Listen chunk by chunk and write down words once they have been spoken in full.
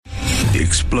The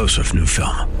explosive new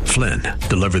film, Flynn,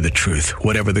 deliver the truth,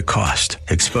 whatever the cost,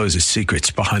 exposes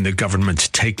secrets behind the government's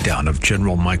takedown of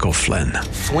General Michael Flynn.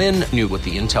 Flynn knew what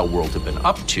the intel world had been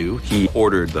up to. He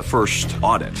ordered the first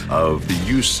audit of the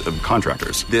use of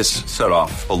contractors. This set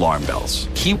off alarm bells.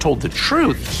 He told the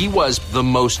truth. He was the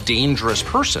most dangerous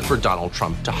person for Donald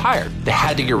Trump to hire. They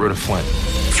had to get rid of Flynn.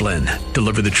 Flynn,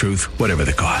 deliver the truth, whatever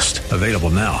the cost. Available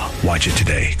now. Watch it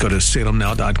today. Go to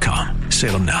salemnow.com.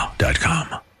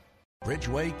 salemnow.com.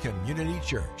 Bridgeway Community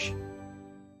Church.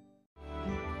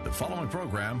 The following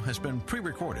program has been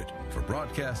pre-recorded for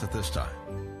broadcast at this time.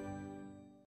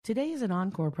 Today is an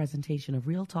encore presentation of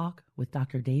Real Talk with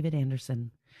Dr. David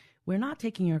Anderson. We're not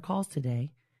taking your calls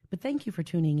today, but thank you for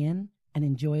tuning in and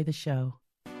enjoy the show.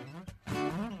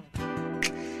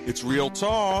 It's Real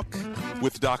Talk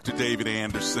with Dr. David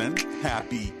Anderson.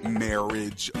 Happy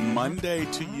Marriage Monday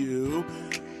to you.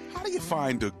 How do you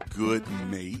find a good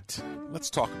mate? Let's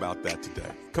talk about that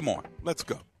today. Come on, let's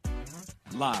go.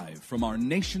 Live from our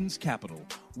nation's capital,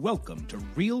 welcome to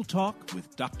Real Talk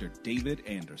with Dr. David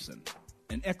Anderson.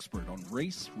 An expert on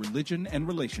race, religion, and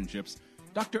relationships,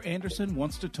 Dr. Anderson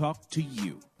wants to talk to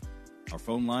you. Our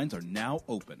phone lines are now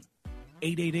open.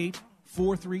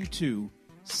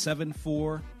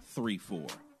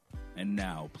 888-432-7434. And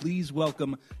now, please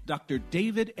welcome Dr.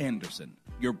 David Anderson,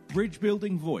 your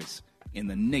bridge-building voice in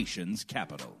the nation's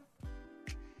capital.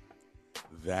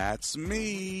 That's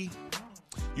me,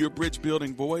 your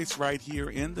bridge-building voice right here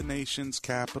in the nation's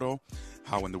capital.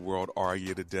 How in the world are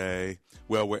you today?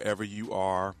 Well, wherever you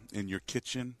are, in your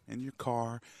kitchen, in your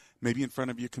car, maybe in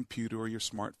front of your computer or your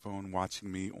smartphone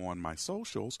watching me on my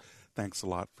socials, thanks a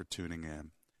lot for tuning in.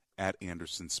 At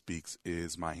Anderson Speaks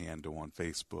is my handle on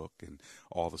Facebook and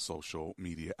all the social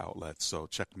media outlets. So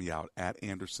check me out at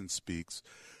Anderson Speaks.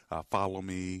 Follow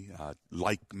me,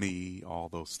 like me, all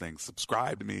those things.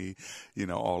 Subscribe to me. You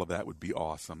know, all of that would be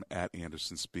awesome. At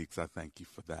Anderson Speaks, I thank you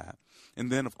for that. And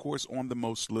then, of course, on the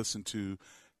most listened to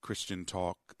Christian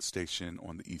talk station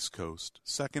on the East Coast,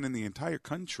 second in the entire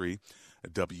country,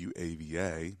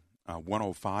 WAVA,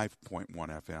 105.1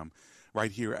 FM,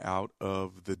 right here out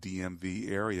of the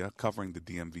DMV area, covering the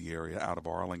DMV area out of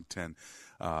Arlington.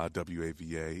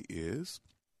 WAVA is.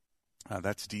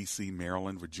 That's D.C.,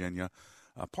 Maryland, Virginia,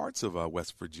 parts of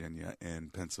West Virginia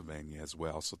and Pennsylvania as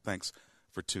well. So thanks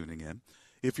for tuning in.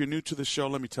 If you're new to the show,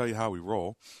 let me tell you how we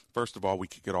roll. First of all, we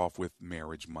kick it off with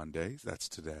Marriage Monday. That's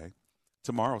today.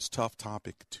 Tomorrow's Tough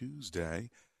Topic Tuesday,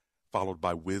 followed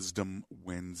by Wisdom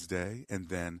Wednesday, and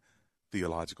then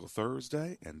Theological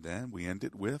Thursday, and then we end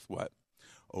it with what?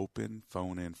 Open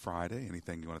Phone-In Friday.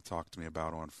 Anything you want to talk to me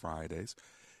about on Fridays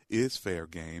is fair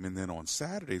game. And then on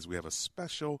Saturdays, we have a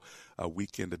special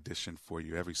weekend edition for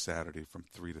you every Saturday from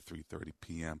 3 to 3:30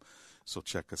 p.m. So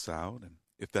check us out. And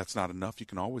if that's not enough, you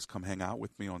can always come hang out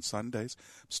with me on Sundays.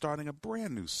 I'm starting a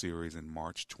brand new series in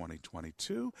March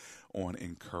 2022 on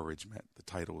encouragement. The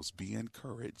title is Be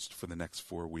Encouraged for the next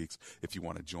 4 weeks if you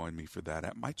want to join me for that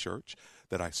at my church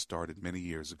that I started many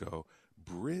years ago,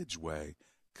 Bridgeway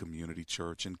Community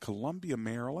Church in Columbia,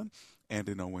 Maryland, and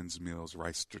in Owens Mills,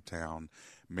 Reisterstown,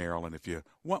 Maryland. If you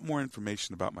want more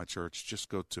information about my church, just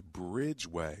go to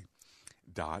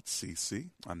bridgeway.cc.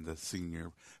 I'm the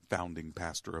senior founding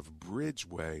pastor of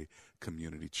Bridgeway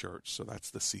Community Church, so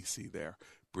that's the CC there,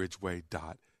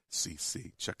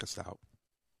 bridgeway.cc. Check us out.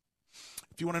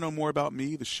 If you want to know more about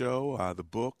me, the show, the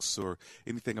books, or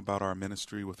anything about our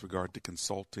ministry with regard to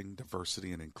consulting,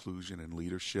 diversity and inclusion and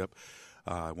leadership,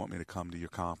 want me to come to your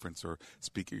conference or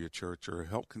speak at your church or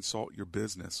help consult your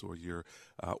business or your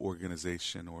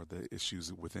organization or the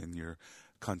issues within your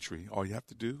country, all you have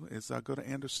to do is go to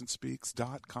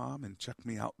andersonspeaks.com and check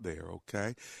me out there,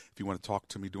 okay? If you want to talk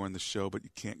to me during the show but you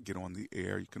can't get on the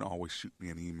air, you can always shoot me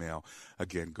an email.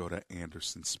 Again, go to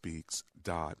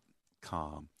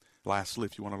andersonspeaks.com. Lastly,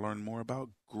 if you want to learn more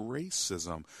about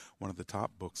Gracism, one of the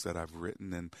top books that I've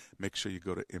written, and make sure you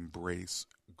go to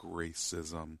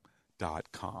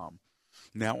embracegracism.com.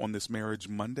 Now, on this Marriage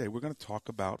Monday, we're going to talk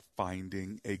about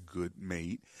finding a good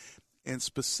mate. And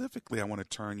specifically, I want to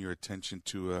turn your attention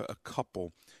to a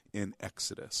couple in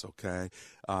Exodus, okay?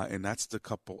 And that's the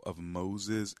couple of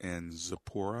Moses and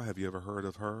Zipporah. Have you ever heard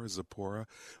of her, Zipporah?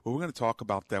 Well, we're going to talk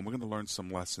about them. We're going to learn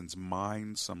some lessons,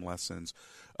 mine some lessons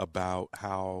about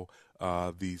how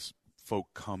these folk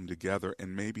come together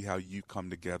and maybe how you come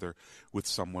together with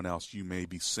someone else. You may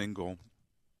be single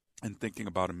and thinking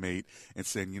about a mate and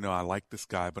saying, you know, I like this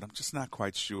guy, but I'm just not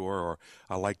quite sure, or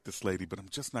I like this lady, but I'm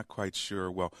just not quite sure.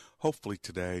 Well, hopefully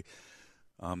today,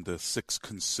 the 6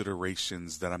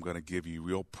 considerations that I'm going to give you,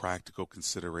 real practical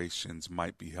considerations,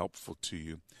 might be helpful to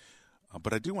you.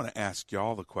 But I do want to ask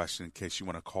y'all the question in case you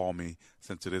want to call me,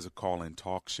 since it is a call-in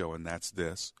talk show, and that's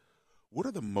this. What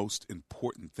are the most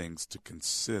important things to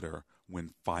consider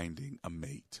when finding a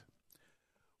mate?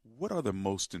 What are the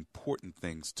most important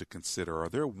things to consider? Are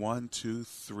there 1, 2,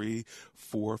 3,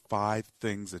 4, 5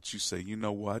 things that you say, you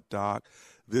know what, Doc,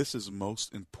 this is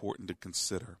most important to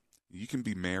consider? You can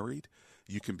be married,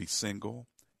 you can be single,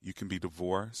 you can be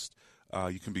divorced,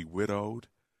 you can be widowed.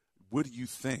 What do you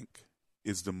think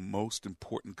is the most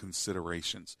important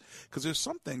considerations? Because there's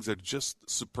some things that are just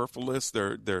superfluous.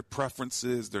 They're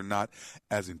preferences. They're not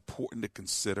as important to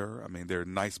consider. I mean, they're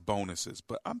nice bonuses.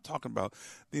 But I'm talking about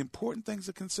the important things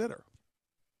to consider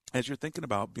as you're thinking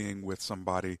about being with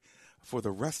somebody for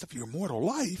the rest of your mortal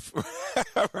life,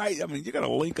 right? I mean, you're going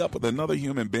to link up with another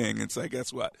human being and say,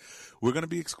 guess what? We're going to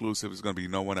be exclusive. There's going to be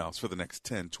no one else for the next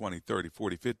 10, 20, 30,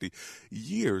 40, 50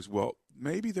 years. Well,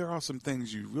 maybe there are some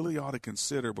things you really ought to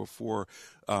consider before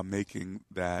making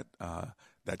that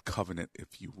covenant,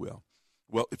 if you will.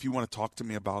 Well, if you want to talk to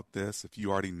me about this, if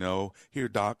you already know, here,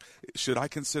 Doc, should I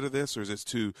consider this, or is this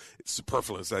too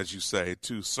superfluous, as you say,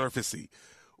 too surfacey?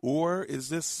 Or is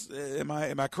this, am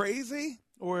I crazy?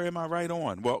 Or am I right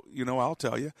on? Well, I'll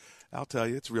tell you,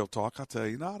 it's real talk. I'll tell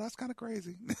you, no, that's kind of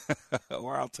crazy.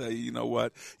 Or I'll tell you, you know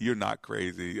what, you're not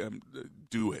crazy.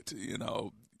 Do it,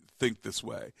 think this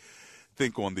way.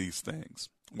 Think on these things.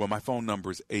 Well, my phone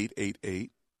number is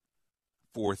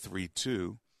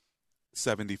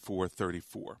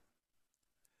 888-432-7434.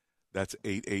 That's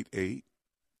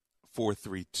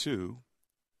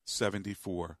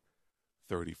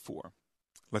 888-432-7434.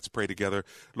 Let's pray together.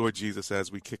 Lord Jesus, as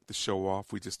we kick the show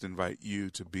off, we just invite you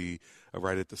to be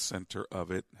right at the center of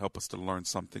it. Help us to learn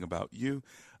something about you,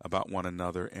 about one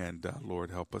another, and Lord,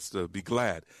 help us to be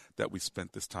glad that we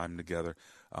spent this time together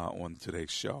on today's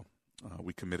show.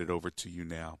 We commit it over to you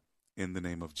now. In the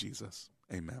name of Jesus,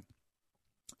 amen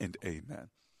and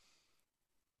amen.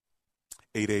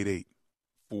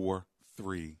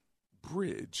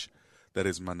 888-43-BRIDGE. That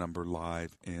is my number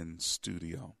live in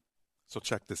studio. So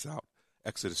check this out.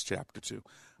 Exodus chapter 2.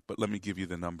 But let me give you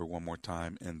the number one more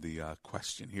time and the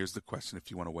question. Here's the question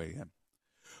if you want to weigh in.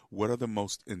 What are the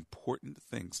most important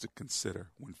things to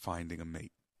consider when finding a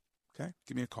mate? Okay?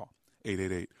 Give me a call.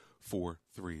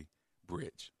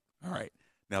 888-43-BRIDGE. All right.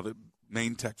 Now, the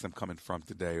main text I'm coming from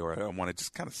today, or I want to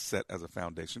just kind of set as a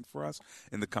foundation for us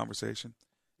in the conversation,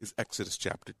 is Exodus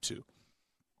chapter 2.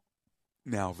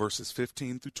 Now, verses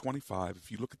 15 through 25,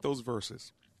 if you look at those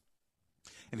verses,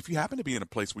 and if you happen to be in a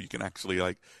place where you can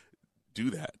actually do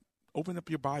that, open up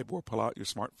your Bible or pull out your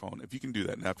smartphone if you can do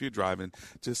that. Now, if you're driving,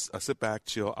 just sit back,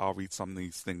 chill. I'll read some of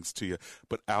these things to you.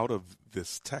 But out of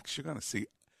this text, you're going to see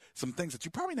some things that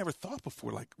you probably never thought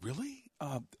before. Like, really?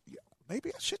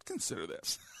 Maybe I should consider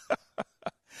this.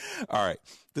 All right.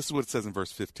 This is what it says in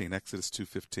verse 15, Exodus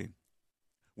 2:15.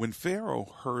 When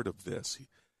Pharaoh heard of this,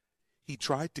 he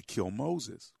tried to kill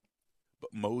Moses.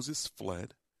 But Moses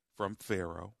fled from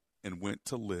Pharaoh and went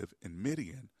to live in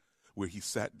Midian, where he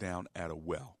sat down at a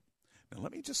well. Now,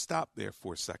 let me just stop there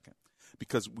for a second,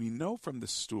 because we know from the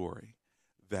story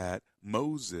that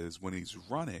Moses, when he's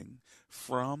running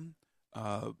from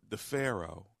the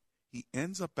Pharaoh, he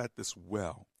ends up at this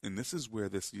well, and this is where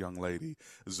this young lady,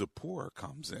 Zipporah,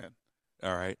 comes in,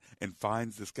 all right, and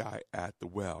finds this guy at the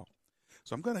well.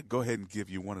 So I'm going to go ahead and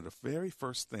give you one of the very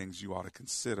first things you ought to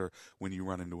consider when you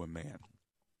run into a man.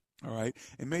 All right.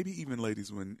 And maybe even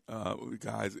ladies, when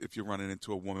guys, if you're running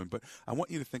into a woman, but I want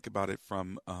you to think about it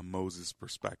from Moses'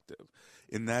 perspective.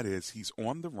 And that is, he's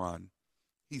on the run,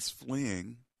 he's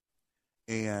fleeing,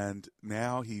 and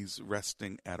now he's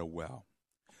resting at a well.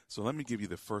 So let me give you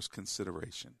the first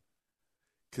consideration.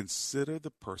 Consider the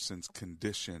person's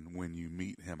condition when you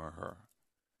meet him or her.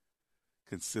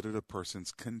 Consider the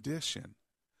person's condition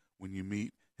when you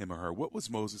meet him or her. What was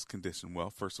Moses' condition?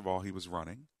 Well, first of all, he was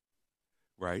running.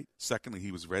 Right? Secondly,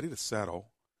 he was ready to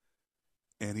settle,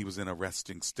 and he was in a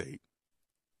resting state.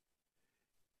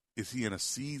 Is he in a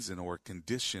season or a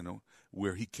condition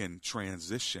where he can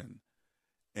transition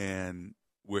and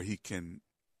where he can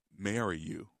marry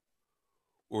you?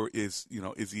 Or is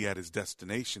he at his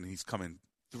destination? He's coming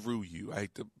through you. I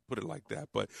hate to put it like that,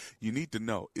 but you need to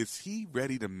know, is he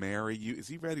ready to marry you? Is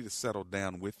he ready to settle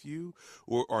down with you?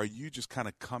 Or are you just kind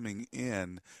of coming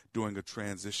in during a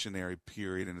transitionary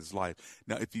period in his life?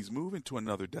 Now, if he's moving to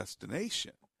another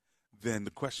destination, then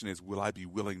the question is, will I be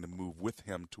willing to move with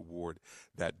him toward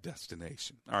that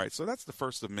destination? All right, so that's the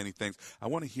first of many things. I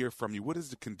want to hear from you. What is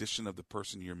the condition of the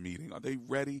person you're meeting? Are they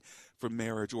ready for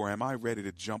marriage, or am I ready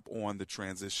to jump on the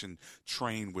transition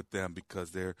train with them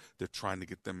because they're trying to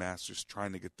get their master's,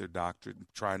 trying to get their doctorate,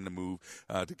 trying to move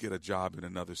to get a job in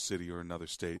another city or another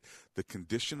state? The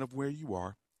condition of where you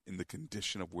are and the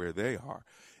condition of where they are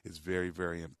is very,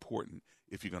 very important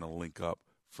if you're going to link up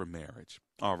for marriage.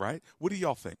 All right? What do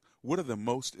y'all think? What are the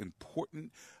most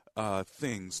important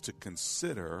things to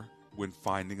consider when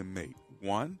finding a mate?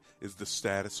 One is the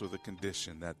status or the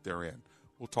condition that they're in.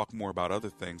 We'll talk more about other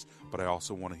things, but I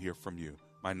also want to hear from you.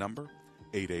 My number,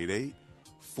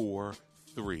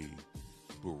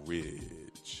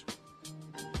 888-43-BRIDGE.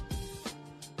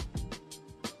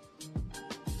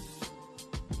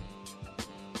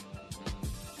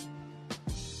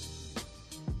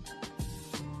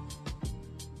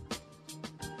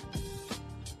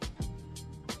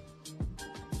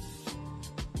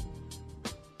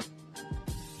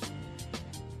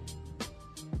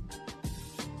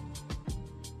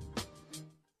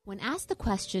 When asked the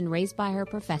question raised by her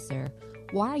professor,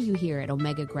 why are you here at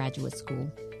Omega Graduate School?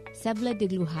 Sebla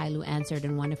Digluhailu answered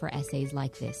in one of her essays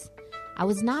like this: I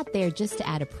was not there just to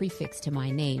add a prefix to my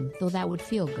name, though that would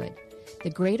feel good.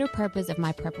 The greater purpose of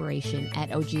my preparation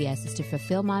at OGS is to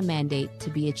fulfill my mandate to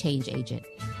be a change agent.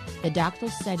 The doctoral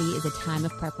study is a time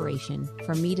of preparation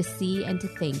for me to see and to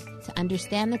think, to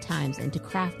understand the times, and to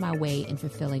craft my way in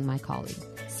fulfilling my calling.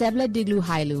 Sebla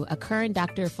Digluhailu, a current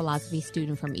Doctor of Philosophy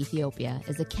student from Ethiopia,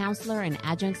 is a counselor and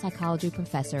adjunct psychology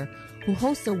professor who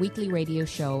hosts a weekly radio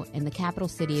show in the capital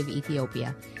city of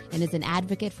Ethiopia and is an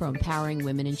advocate for empowering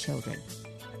women and children.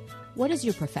 What is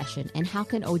your profession, and how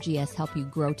can OGS help you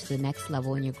grow to the next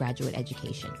level in your graduate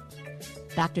education?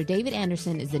 Dr. David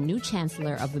Anderson is the new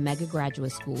chancellor of Omega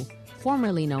Graduate School,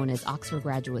 formerly known as Oxford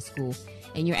Graduate School,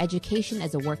 and your education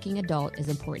as a working adult is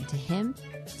important to him,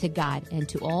 to God, and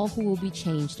to all who will be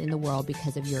changed in the world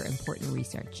because of your important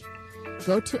research.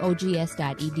 Go to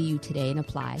ogs.edu today and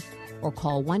apply, or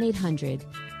call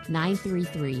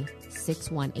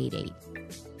 1-800-933-6188.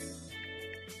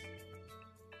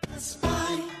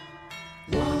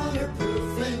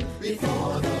 Waterproofing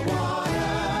before the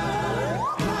water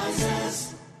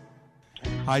rises.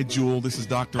 Hi, Jewel. This is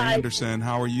Dr. Anderson.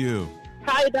 How are you?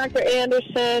 Hi, Dr.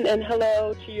 Anderson, and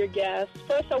hello to your guests.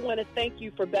 First, I want to thank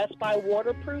you for Best Buy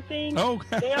Waterproofing. Oh,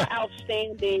 they are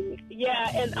outstanding. Yeah,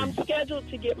 and I'm scheduled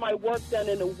to get my work done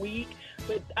in a week,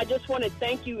 but I just want to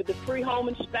thank you. The free home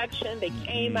inspection, they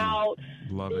came out.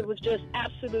 Love it. It was just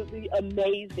absolutely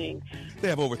amazing. They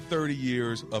have over 30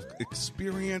 years of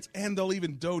experience, and they'll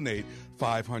even donate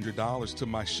 $500 to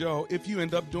my show if you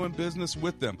end up doing business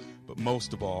with them. But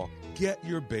most of all, get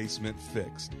your basement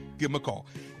fixed. Give them a call,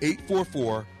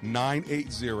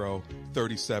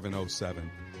 844-980-3707.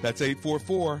 That's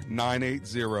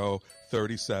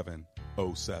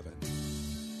 844-980-3707.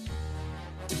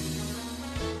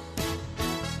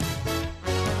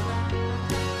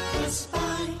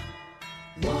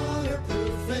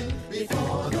 Waterproofing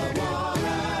before the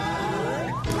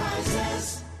water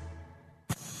rises.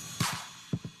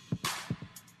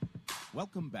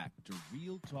 Welcome back to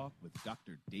Real Talk with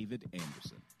Dr. David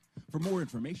Anderson. For more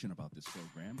information about this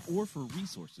program or for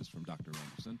resources from Dr.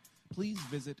 Anderson, please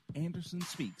visit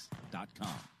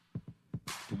andersonspeaks.com.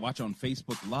 To watch on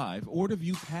Facebook Live or to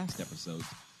view past episodes,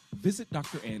 visit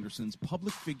Dr. Anderson's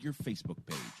public figure Facebook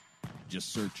page.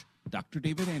 Just search Dr.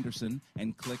 David Anderson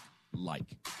and click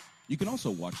like. You can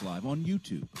also watch live on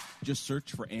YouTube. Just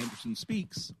search for Anderson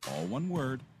Speaks, all one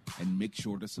word, and make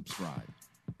sure to subscribe.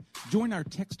 Join our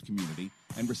text community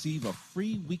and receive a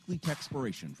free weekly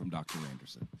textpiration from Dr.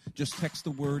 Anderson. Just text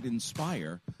the word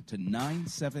INSPIRE to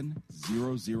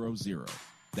 97000.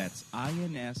 That's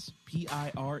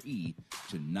INSPIRE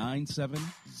to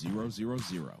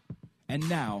 97000. And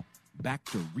now, back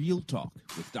to Real Talk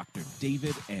with Dr.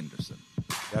 David Anderson.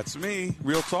 That's me.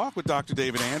 Real Talk with Dr.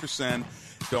 David Anderson.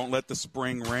 Don't let the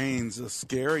spring rains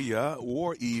scare you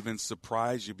or even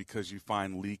surprise you because you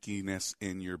find leakiness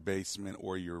in your basement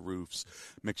or your roofs.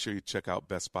 Make sure you check out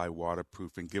Best Buy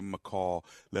Waterproofing. Give them a call.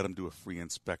 Let them do a free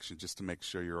inspection just to make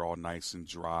sure you're all nice and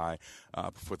dry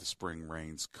before the spring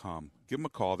rains come. Give them a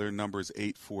call. Their number is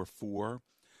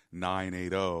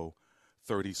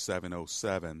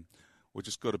 844-980-3707. Or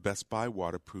just go to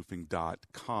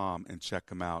bestbuywaterproofing.com and check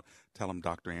them out. Tell them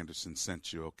Dr. Anderson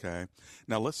sent you, okay?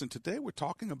 Now, listen, today we're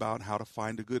talking about how to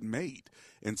find a good mate,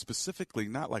 and specifically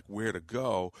not like where to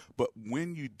go, but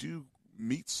when you do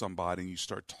meet somebody and you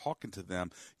start talking to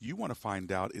them, you want to find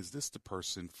out, is this the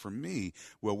person for me?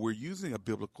 Well, we're using a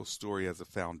biblical story as a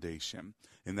foundation,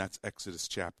 and that's Exodus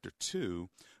chapter 2,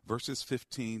 verses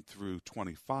 15 through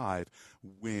 25,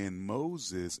 when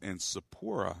Moses and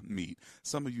Zipporah meet.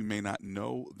 Some of you may not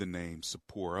know the name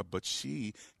Zipporah, but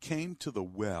she came to the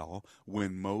well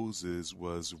when Moses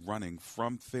was running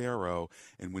from Pharaoh,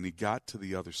 and when he got to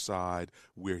the other side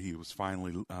where he was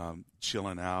finally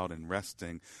chilling out and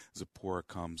resting, Zipporah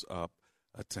comes up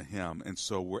to him. And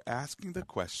so we're asking the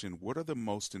question, what are the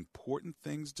most important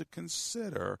things to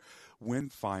consider when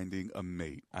finding a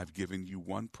mate? I've given you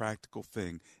one practical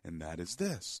thing, and that is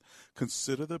this.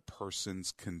 Consider the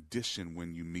person's condition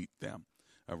when you meet them.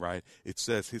 All right. It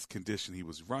says his condition, he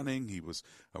was running, he was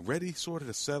ready sort of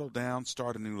to settle down,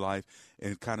 start a new life,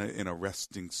 and kind of in a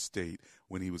resting state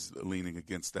when he was leaning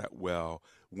against that well.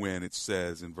 When it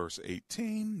says in verse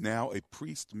 18, now a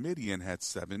priest Midian had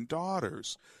 7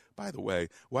 daughters. By the way,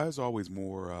 why is always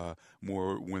more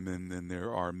women than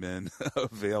there are men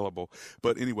available?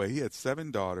 But anyway, he had 7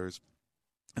 daughters.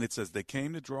 And it says they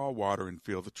came to draw water and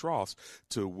fill the troughs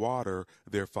to water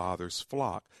their father's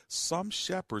flock. Some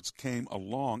shepherds came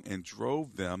along and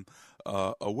drove them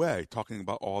away, talking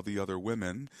about all the other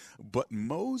women. But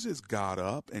Moses got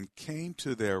up and came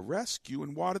to their rescue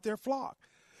and watered their flock.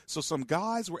 So some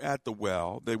guys were at the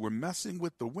well. They were messing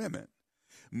with the women.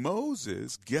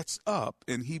 Moses gets up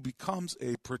and he becomes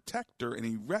a protector and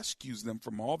he rescues them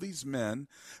from all these men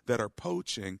that are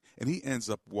poaching, and he ends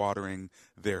up watering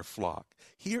their flock.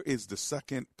 Here is the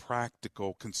second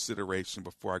practical consideration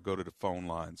before I go to the phone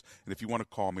lines. And if you want to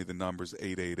call me, the number's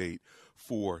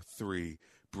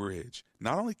 888-43-BRIDGE.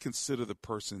 Not only consider the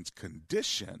person's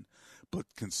condition, but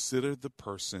consider the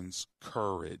person's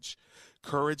courage.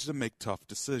 Courage to make tough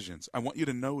decisions. I want you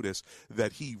to notice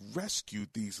that he rescued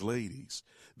these ladies.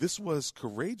 This was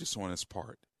courageous on his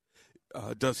part.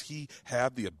 Does he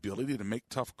have the ability to make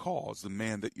tough calls, the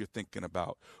man that you're thinking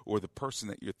about or the person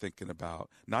that you're thinking about?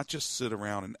 Not just sit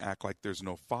around and act like there's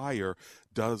no fire.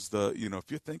 If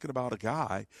you're thinking about a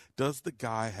guy, does the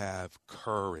guy have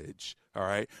courage? All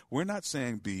right. We're not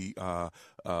saying have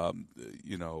a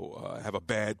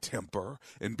bad temper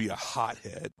and be a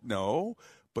hothead. No.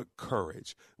 But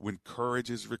courage. When courage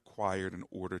is required in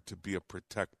order to be a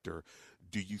protector,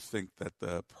 do you think that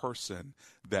the person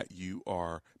that you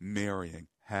are marrying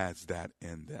has that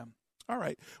in them? All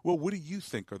right. Well, what do you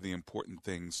think are the important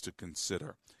things to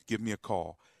consider? Give me a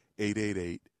call,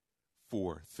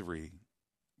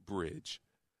 888-43-BRIDGE.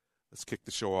 Let's kick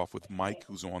the show off with Mike,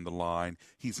 who's on the line.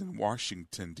 He's in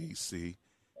Washington, D.C.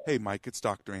 Hey, Mike, it's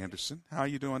Dr. Anderson. How are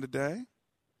you doing today?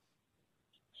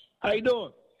 How you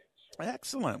doing?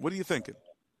 Excellent. What are you thinking?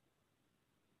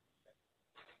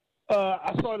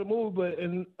 I saw the movie, but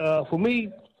for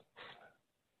me,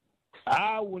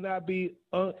 I will not be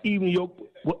even yoked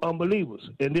with unbelievers.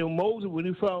 And then Moses, when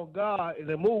he found God in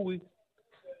the movie,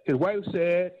 his wife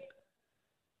said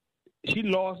she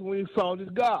lost when he found his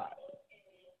God.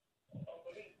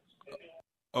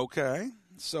 Okay.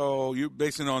 So you're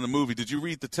basing it on the movie. Did you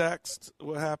read the text?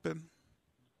 What happened?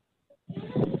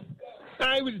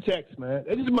 I ain't read the text, man.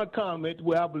 This is my comment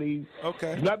where I believe.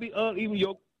 Okay. Do not be even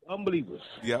yoked unbelievers.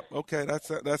 Yep. Okay.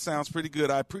 That sounds pretty good.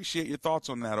 I appreciate your thoughts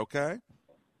on that. Okay.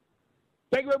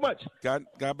 Thank you very much. God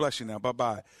bless you now.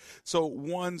 Bye-bye. So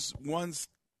one's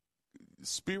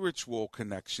spiritual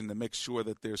connection to make sure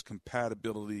that there's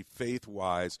compatibility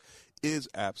faith-wise is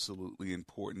absolutely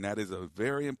important. That is a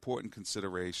very important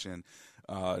consideration,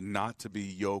 not to be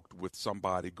yoked with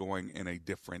somebody going in a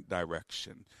different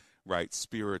direction. Right,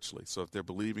 spiritually. So if they're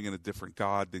believing in a different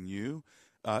God than you,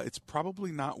 it's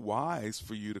probably not wise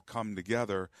for you to come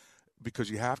together,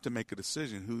 because you have to make a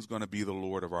decision who's going to be the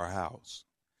Lord of our house,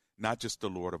 not just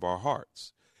the Lord of our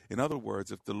hearts. In other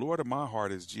words, if the Lord of my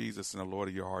heart is Jesus and the Lord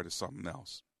of your heart is something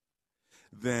else,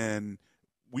 then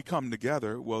we come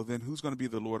together, well, then who's going to be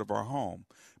the Lord of our home?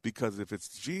 Because if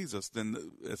it's Jesus, then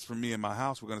as for me and my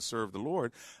house, we're going to serve the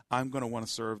Lord. I'm going to want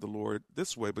to serve the Lord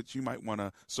this way, but you might want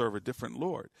to serve a different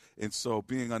Lord. And so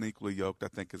being unequally yoked, I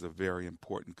think, is a very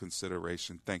important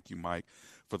consideration. Thank you, Mike,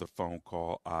 for the phone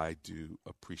call. I do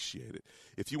appreciate it.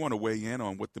 If you want to weigh in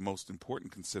on what the most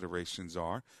important considerations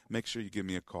are, make sure you give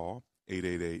me a call,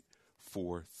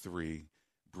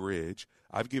 888-43-BRIDGE.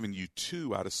 I've given you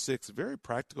 2 out of 6 very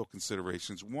practical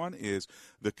considerations. One is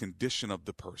the condition of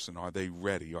the person. Are they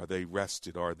ready? Are they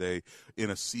rested? Are they in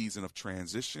a season of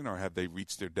transition, or have they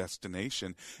reached their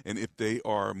destination? And if they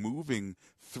are moving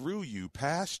through you,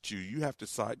 past you, you have to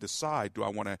decide, do I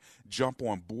want to jump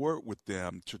on board with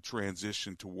them to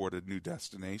transition toward a new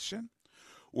destination?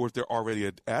 Or if they're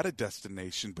already at a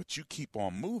destination, but you keep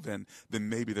on moving, then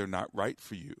maybe they're not right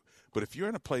for you. But if you're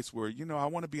in a place where, I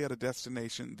want to be at a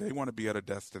destination, they want to be at a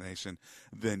destination,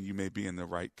 then you may be in the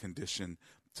right condition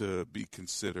to be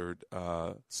considered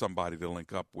somebody to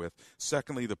link up with.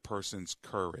 Secondly, the person's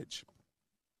courage.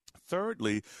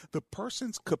 Thirdly, the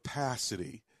person's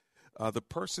capacity. I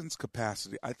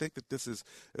think that this is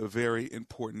very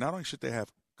important. Not only should they have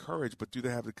courage, but do they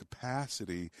have the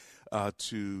capacity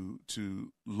to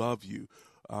love you?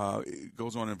 It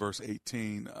goes on in verse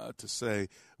 18 to say,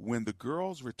 when the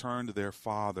girls returned to their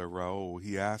father, Raoul,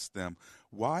 he asked them,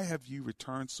 why have you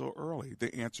returned so early? They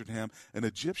answered him, an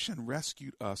Egyptian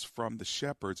rescued us from the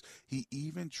shepherds. He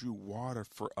even drew water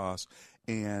for us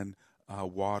and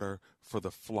water for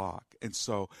the flock. And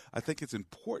so I think it's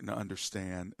important to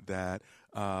understand that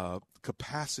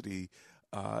capacity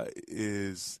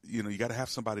is, you got to have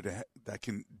somebody that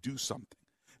can do something.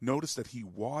 Notice that he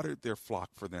watered their flock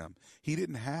for them. He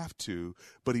didn't have to,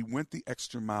 but he went the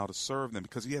extra mile to serve them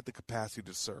because he had the capacity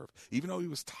to serve. Even though he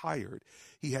was tired,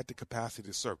 he had the capacity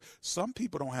to serve. Some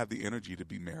people don't have the energy to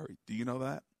be married. Do you know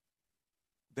that?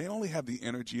 They only have the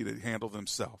energy to handle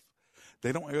themselves.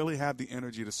 They don't really have the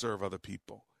energy to serve other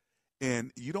people.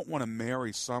 And you don't want to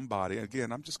marry somebody.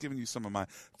 Again, I'm just giving you some of my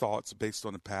thoughts based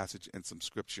on the passage and some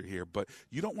scripture here. But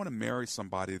you don't want to marry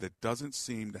somebody that doesn't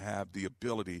seem to have the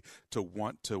ability to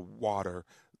want to water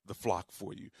the flock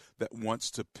for you, that wants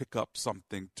to pick up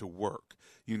something to work.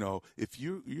 If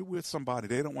you're with somebody,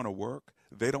 they don't want to work,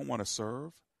 they don't want to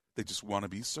serve, they just want to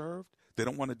be served, they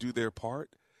don't want to do their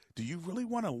part. Do you really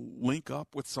want to link up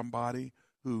with somebody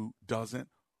who doesn't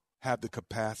have the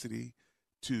capacity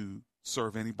to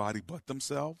serve anybody but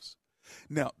themselves?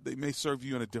 Now, they may serve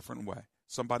you in a different way.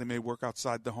 Somebody may work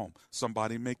outside the home.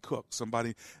 Somebody may cook.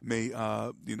 Somebody may,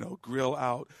 grill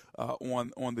out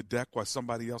on the deck while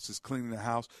somebody else is cleaning the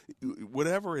house.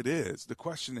 Whatever it is, the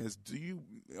question is,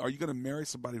 are you going to marry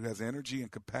somebody who has energy and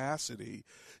capacity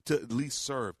to at least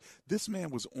serve? This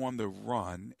man was on the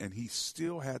run, and he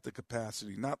still had the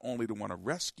capacity not only to want to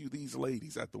rescue these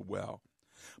ladies at the well,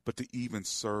 but to even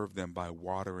serve them by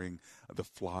watering the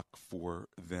flock for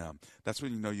them. That's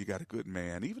when you know you got a good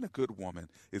man, even a good woman,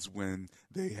 is when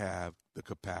they have the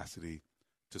capacity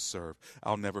to serve.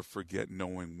 I'll never forget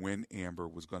knowing when Amber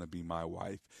was going to be my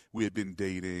wife. We had been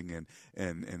dating and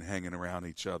hanging around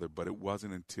each other, but it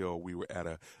wasn't until we were at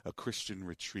a Christian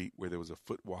retreat where there was a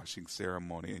foot washing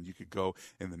ceremony, and you could go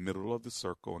in the middle of the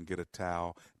circle and get a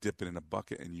towel, dip it in a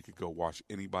bucket, and you could go wash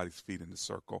anybody's feet in the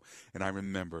circle. And I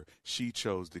remember she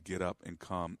chose to get up and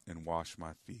come and wash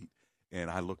my feet. And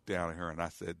I looked down at her and I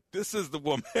said, this is the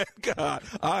woman, God,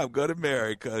 I'm going to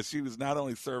marry, because she was not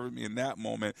only serving me in that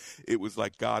moment, it was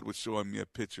like God was showing me a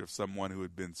picture of someone who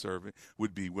had been serving,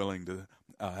 would be willing to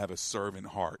have a servant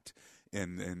heart.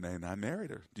 And I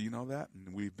married her. Do you know that?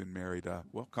 And we've been married,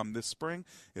 come this spring,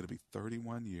 it'll be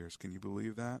 31 years. Can you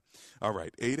believe that? All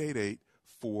right,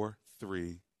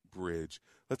 888-43-BRIDGE.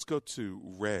 Let's go to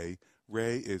Ray.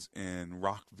 Ray is in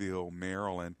Rockville,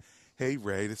 Maryland. Hey,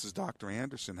 Ray, this is Dr.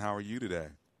 Anderson. How are you today?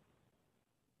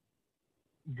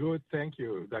 Good, thank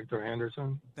you, Dr.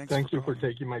 Anderson. Thank you for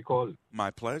taking my call.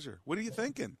 My pleasure. What are you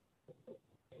thinking?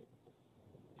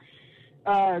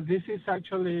 This is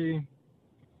actually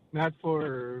not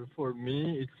for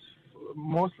me. It's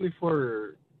mostly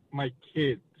for my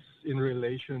kids in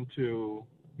relation to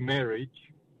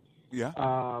marriage. Yeah.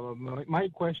 My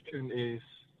question is,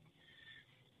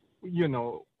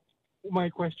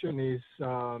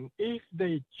 if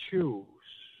they choose,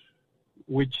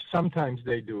 which sometimes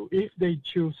they do, if they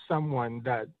choose someone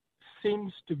that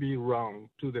seems to be wrong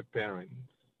to the parents,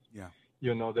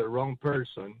 the wrong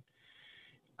person,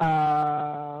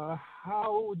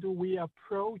 how do we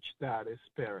approach that as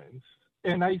parents?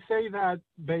 And I say that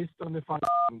based on the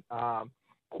following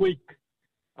quick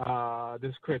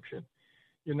description.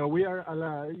 We are,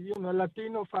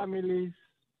 Latino families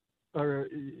are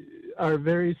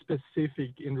very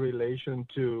specific in relation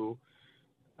to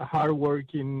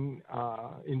hardworking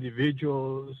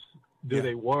individuals. Do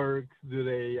they work?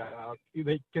 Do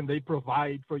can they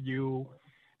provide for you,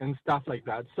 and stuff like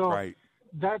that? So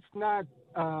that's not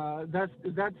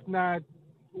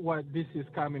what this is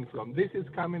coming from. This is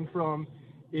coming from,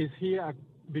 is he a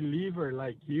believer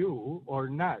like you or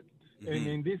not? Mm-hmm. And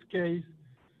in this case,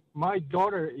 my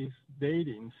daughter is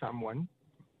dating someone.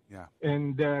 Yeah.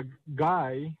 And the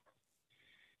guy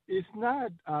is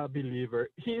not a believer.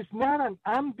 He's not an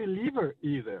unbeliever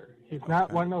either. He's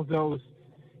not one of those,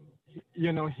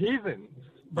 heathens.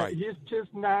 But he's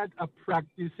just not a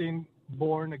practicing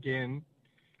born-again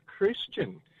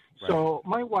Christian. Right. So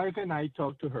my wife and I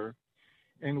talked to her,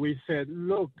 and we said,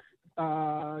 look,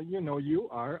 you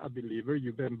are a believer.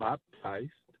 You've been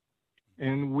baptized,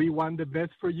 and we want the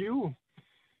best for you.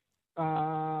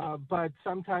 But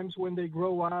sometimes when they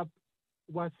grow up,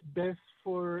 what's best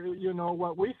for,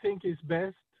 what we think is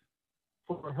best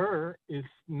for her is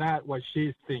not what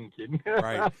she's thinking.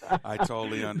 Right. I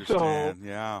totally understand.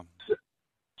 Yeah.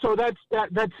 So that's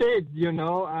it.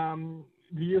 Do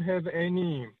you have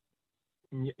any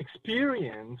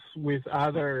experience with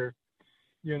other,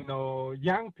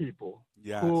 young people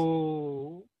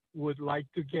who would like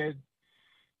to get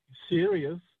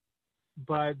serious,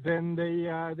 but then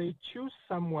they choose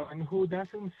someone who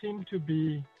doesn't seem to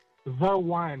be the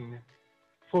one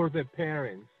for the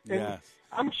parents? And yes.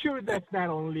 I'm sure that's not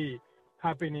only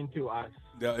happening to us.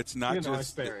 No, it's not just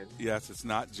as parents. Yes, it's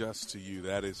not just to you.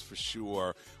 That is for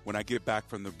sure. When I get back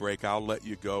from the break, I'll let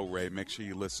you go, Ray. Make sure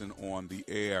you listen on the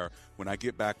air. When I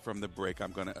get back from the break,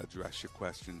 I'm going to address your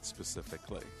question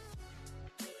specifically.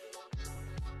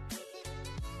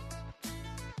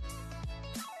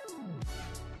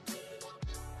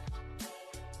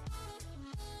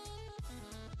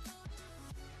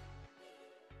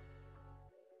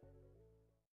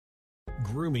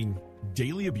 Grooming,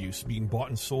 daily abuse, being bought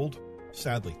and sold.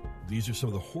 Sadly, these are some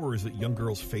of the horrors that young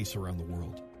girls face around the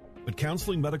world. But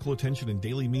counseling, medical attention, and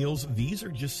daily meals, these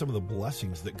are just some of the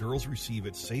blessings that girls receive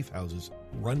at safe houses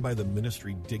run by the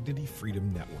ministry Dignity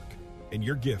Freedom Network. And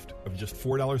your gift of just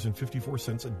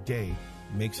 $4.54 a day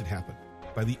makes it happen.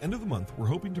 By the end of the month, we're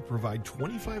hoping to provide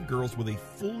 25 girls with a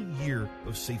full year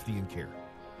of safety and care.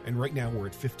 And right now, we're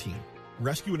at 15.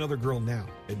 Rescue another girl now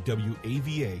at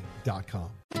WAVA.com.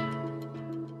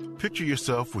 Picture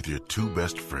yourself with your two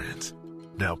best friends.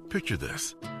 Now picture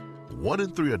this. 1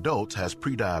 in 3 adults has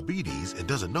prediabetes and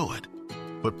doesn't know it.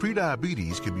 But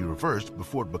prediabetes can be reversed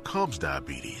before it becomes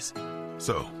diabetes.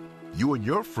 So, you and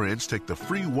your friends take the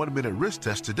free 1-minute risk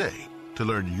test today to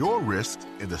learn your risks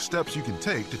and the steps you can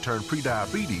take to turn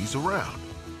prediabetes around.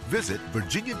 Visit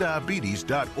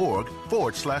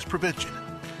virginiadiabetes.org/prevention.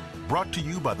 Brought to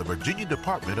you by the Virginia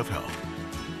Department of Health.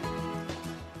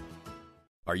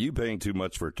 Are you paying too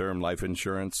much for term life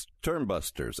insurance?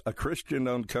 TermBusters, a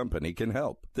Christian-owned company, can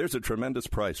help. There's a tremendous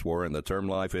price war in the term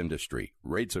life industry.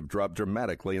 Rates have dropped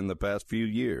dramatically in the past few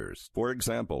years. For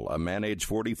example, a man age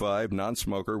 45,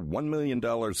 non-smoker, $1 million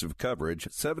of coverage,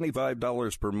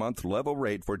 $75 per month level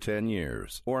rate for 10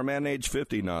 years. Or a man age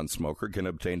 50, non-smoker, can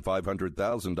obtain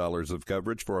 $500,000 of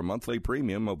coverage for a monthly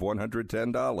premium of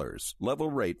 $110. Level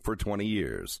rate for 20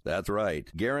 years. That's right,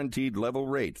 guaranteed level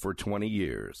rate for 20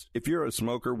 years. If you're a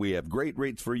smoker, we have great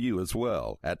rates for you as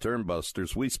well. At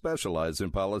TermBusters, we specialize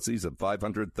in policies of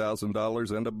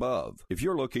 $500,000 and above. If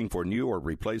you're looking for new or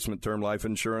replacement term life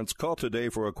insurance, call today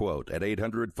for a quote at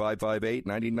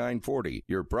 800-558-9940.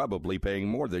 You're probably paying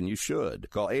more than you should.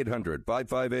 Call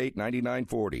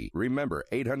 800-558-9940. Remember,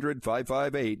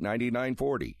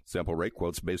 800-558-9940. Sample rate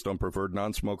quotes based on preferred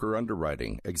non-smoker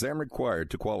underwriting. Exam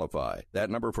required to qualify. That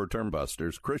number for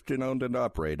TermBusters, Christian-owned and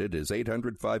operated, is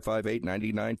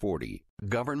 800-558-9940.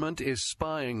 Government is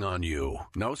spying on you.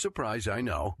 No surprise, I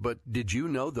know. But did you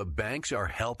know the banks are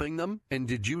helping them? And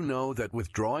did you know that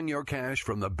withdrawing your cash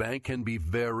from the bank can be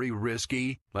very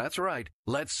risky? That's right.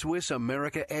 Let Swiss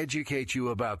America educate you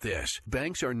about this.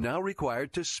 Banks are now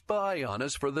required to spy on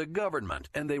us for the government,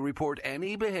 and they report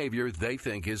any behavior they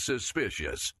think is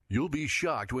suspicious. You'll be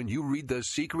shocked when you read The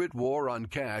Secret War on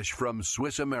Cash from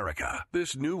Swiss America.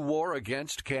 This new war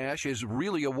against cash is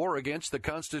really a war against the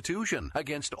Constitution,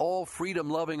 against all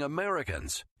freedom-loving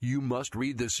Americans. You must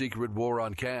read The Secret War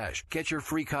on Cash. Get your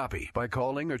free copy by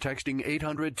calling or texting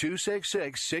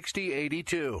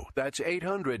 800-266-6082. That's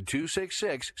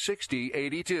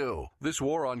 800-266-6082. This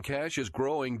war on cash is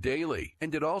growing daily,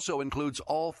 and it also includes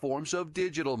all forms of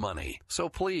digital money. So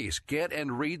please get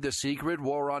and read The Secret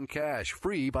War on Cash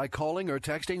free by calling or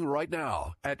texting right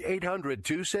now at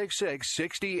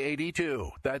 800-266-6082.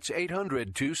 That's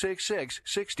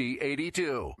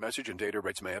 800-266-6082. Message and data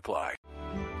rates may apply.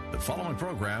 The following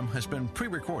program has been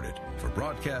pre-recorded for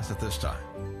broadcast at this time.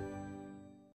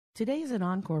 Today is an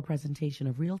encore presentation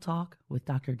of Real Talk with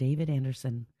Dr. David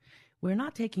Anderson. We're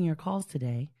not taking your calls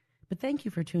today, but thank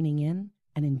you for tuning in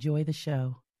and enjoy the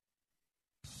show.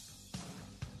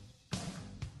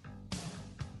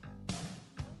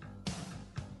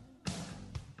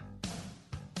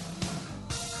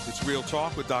 It's Real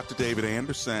Talk with Dr. David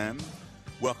Anderson.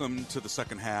 Welcome to the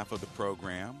second half of the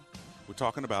program. We're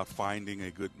talking about finding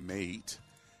a good mate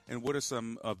and what are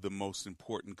some of the most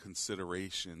important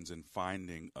considerations in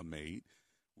finding a mate.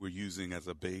 We're using as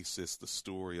a basis the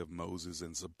story of Moses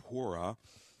and Zipporah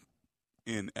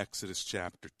in Exodus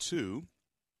chapter 2.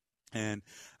 And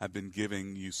I've been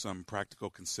giving you some practical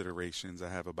considerations. I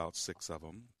have about 6 of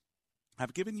them.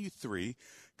 I've given you 3.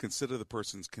 Consider the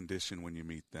person's condition when you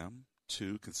meet them.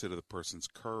 2, consider the person's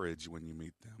courage when you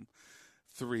meet them.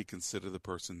 3, consider the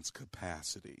person's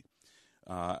capacity.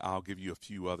 I'll give you a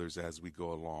few others as we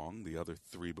go along, the other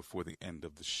 3 before the end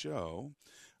of the show.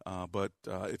 But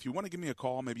if you want to give me a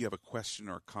call, maybe you have a question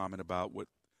or a comment about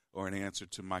or an answer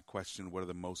to my question, what are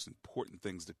the most important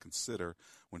things to consider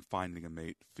when finding a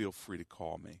mate, feel free to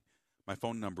call me. My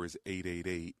phone number is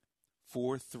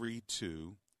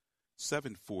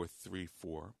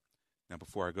 888-432-7434. Now,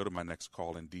 before I go to my next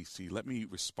call in D.C., let me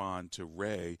respond to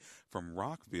Ray from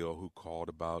Rockville, who called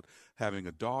about having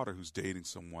a daughter who's dating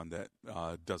someone that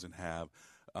doesn't have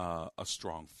a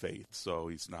strong faith. So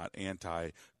he's not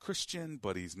anti-Christian,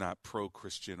 but he's not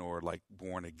pro-Christian or like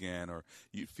born again, or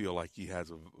you feel like he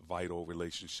has a vital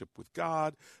relationship with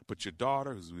God. But your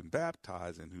daughter, who's been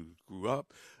baptized and who grew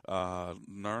up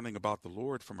learning about the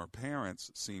Lord from her parents,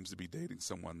 seems to be dating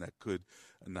someone that could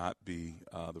not be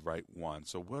the right one.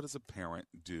 So what does a parent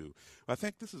do? I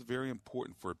think this is very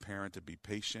important for a parent to be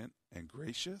patient and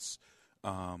gracious.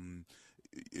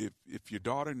 If your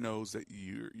daughter knows that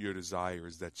your desire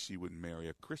is that she would marry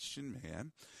a Christian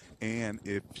man, and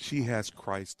if she has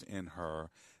Christ in her,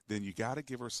 then you got to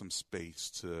give her some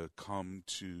space to come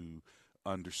to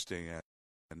understand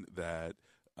that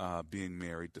being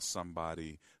married to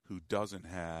somebody who doesn't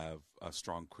have a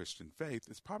strong Christian faith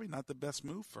is probably not the best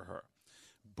move for her.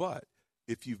 But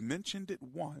if you've mentioned it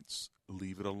once,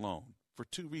 leave it alone. For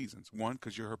 2 reasons. 1,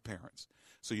 because you're her parents.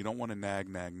 So you don't want to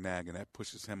nag, and that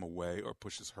pushes him away or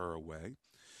pushes her away.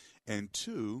 And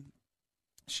 2,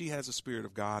 she has a Spirit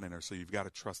of God in her, so you've got to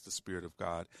trust the Spirit of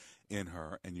God in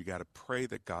her, and you got to pray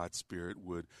that God's Spirit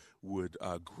would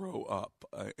grow up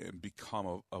and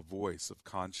become a voice of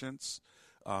conscience.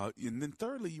 And then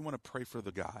thirdly, you want to pray for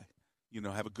the guy.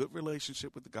 Have a good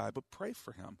relationship with the guy, but pray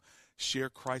for him. Share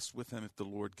Christ with him if the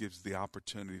Lord gives the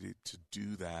opportunity to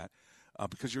do that.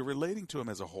 Because you're relating to him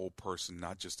as a whole person,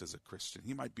 not just as a Christian.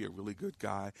 He might be a really good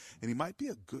guy, and he might be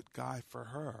a good guy for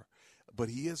her, but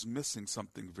he is missing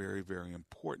something very, very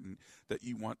important that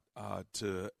you want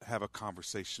to have a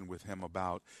conversation with him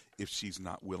about if she's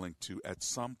not willing to at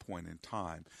some point in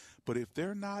time. But if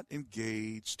they're not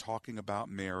engaged talking about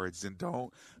marriage, then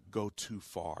don't go too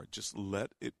far. Just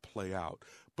let it play out.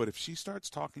 But if she starts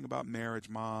talking about marriage,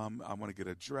 Mom, I want to get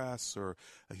a dress, or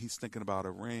he's thinking about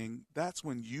a ring, that's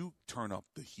when you turn up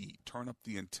the heat, turn up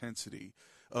the intensity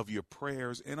of your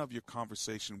prayers and of your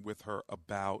conversation with her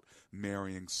about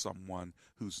marrying someone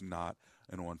who's not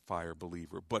an on-fire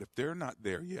believer. But if they're not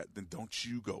there yet, then don't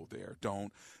you go there.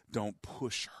 Don't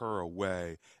push her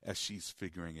away as she's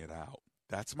figuring it out.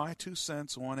 That's my 2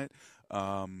 cents on it.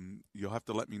 You'll have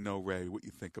to let me know, Ray, what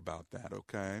you think about that,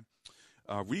 okay?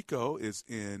 Rico is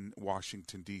in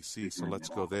Washington, D.C., so let's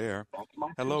go there.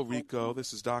 Hello, Rico.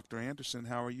 This is Dr. Anderson.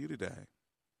 How are you today?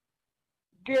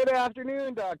 Good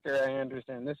afternoon, Dr.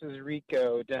 Anderson. This is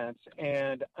Rico Dents.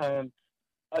 And a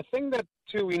thing that,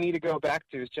 too, we need to go back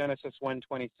to is Genesis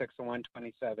 1:26 and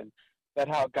 1:27, that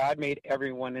how God made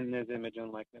everyone in his image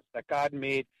and likeness, that God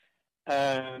made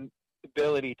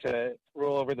ability to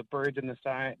rule over the birds in the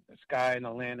sky and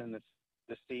the land and the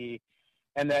sea,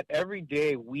 and that every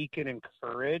day we can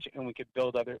encourage and we could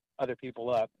build other people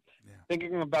up. Yeah.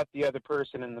 Thinking about the other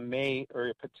person and the mate or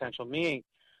a potential mate,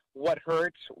 what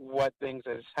hurts, what things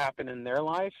has happened in their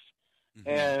life,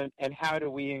 and how do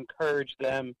we encourage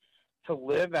them to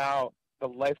live out the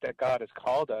life that God has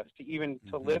called us to, even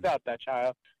to live out that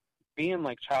being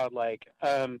like childlike,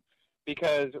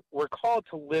 because we're called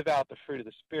to live out the fruit of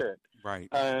the Spirit. Right.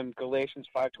 Galatians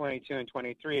 5:22 and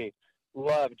 23.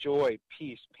 Love, joy,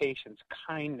 peace, patience,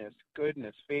 kindness,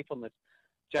 goodness, faithfulness,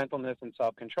 gentleness, and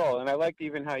self-control. And I liked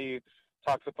even how you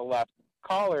talked with the last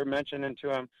caller, mentioning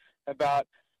to him about,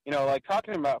 like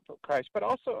talking about Christ, but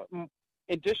also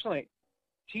additionally,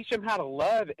 teach him how to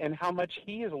love and how much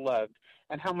he is loved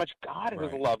and how much God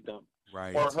has loved him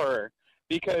or her.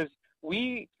 Because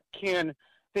we can,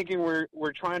 thinking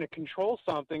we're trying to control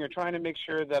something or trying to make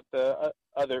sure that the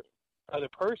other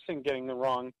person getting the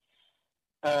wrong,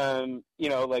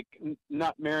 like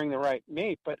not marrying the right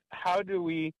mate, but how do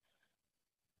we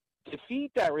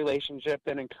defeat that relationship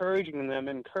and encouraging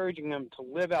them to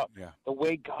live out the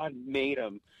way God made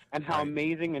them and how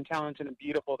amazing and talented and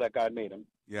beautiful that God made them.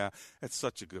 Yeah, that's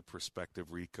such a good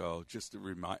perspective, Rico, just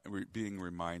to being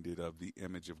reminded of the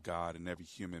image of God in every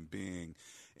human being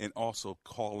and also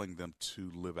calling them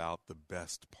to live out the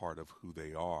best part of who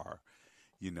they are.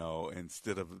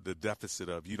 Instead of the deficit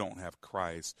of you don't have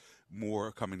Christ,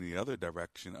 more coming the other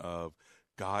direction of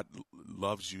God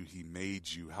loves you, he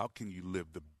made you. How can you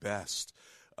live the best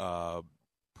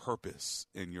purpose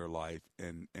in your life?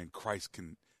 And Christ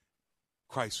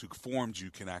Christ who formed you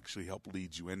can actually help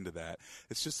lead you into that.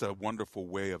 It's just a wonderful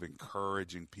way of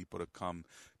encouraging people to come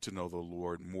to know the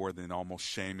Lord more than almost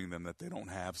shaming them that they don't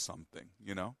have something,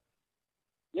 you know?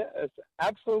 Yes,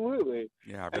 absolutely.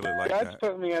 Yeah, I really like God's that.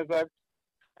 put me as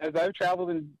I've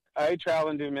traveled I travel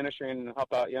and do ministry and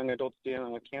help out young adults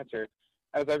dealing with cancer.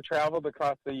 As I've traveled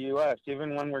across the U.S.,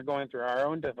 even when we're going through our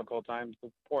own difficult times,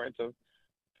 the importance of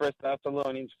 1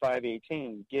 Thessalonians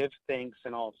 5:18, give thanks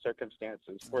in all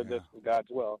circumstances, for this is God's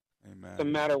will. Amen. No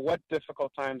matter what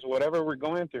difficult times, whatever we're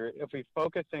going through, if we're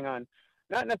focusing on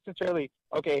not necessarily,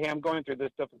 okay, hey, I'm going through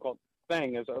this difficult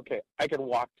thing, is, okay, I could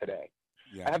walk today.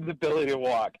 Yeah. I have the ability to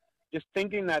walk. Just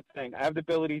thinking that thing. I have the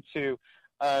ability to,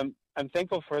 I'm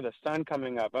thankful for the sun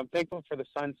coming up. I'm thankful for the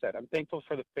sunset. I'm thankful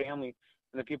for the family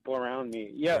and the people around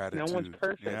me. Yes, no one's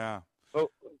perfect. Yeah. But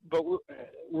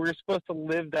we're supposed to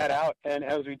live that out. And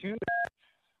as we do that,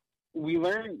 we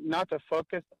learn not to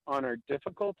focus on our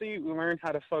difficulty. We learn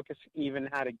how to focus even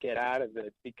how to get out of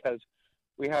it, because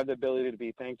we have the ability to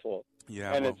be thankful.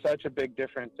 Yeah, and well, it's such a big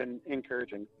difference and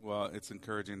encouraging. Well, it's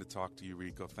encouraging to talk to you,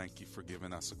 Rico. Thank you for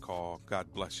giving us a call.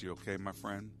 God bless you, okay, my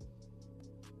friend?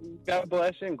 God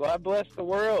bless you, and God bless the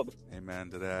world. Amen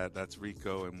to that. That's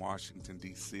Rico in Washington,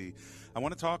 D.C. I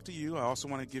want to talk to you. I also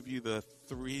want to give you the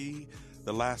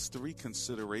last three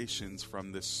considerations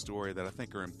from this story that I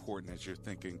think are important as you're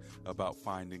thinking about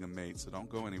finding a mate. So don't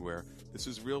go anywhere. This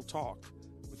is Real Talk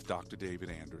with Dr. David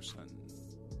Anderson.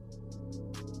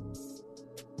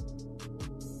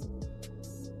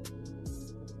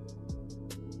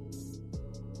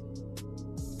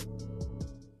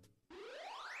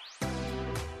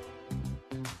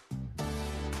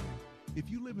 If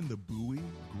you live in the Bowie,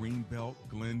 Greenbelt,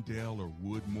 Glendale, or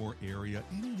Woodmore area,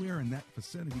 anywhere in that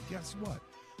vicinity, guess what?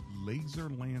 Laser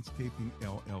Landscaping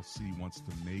LLC wants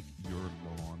to make your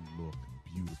lawn look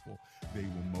beautiful. They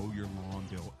will mow your lawn.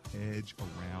 They'll edge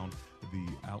around the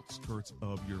outskirts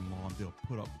of your lawn. They'll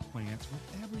put up plants,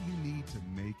 whatever you need to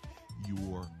make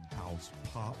your house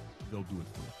pop. They'll do it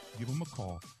for you. Give them a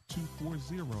call,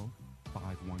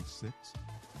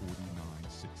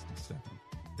 240-516-4967.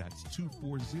 That's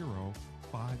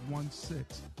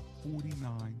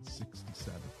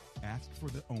 240-516-4967. Ask for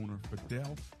the owner,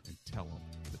 Fidel, and tell him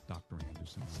that Dr.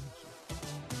 Anderson sent you.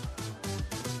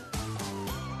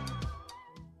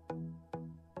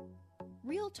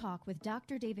 Real Talk with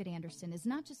Dr. David Anderson is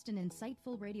not just an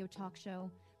insightful radio talk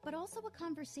show, but also a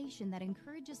conversation that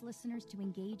encourages listeners to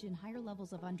engage in higher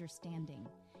levels of understanding.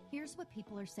 Here's what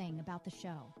people are saying about the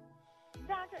show.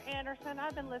 Dr. Anderson,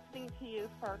 I've been listening to you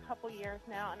for a couple years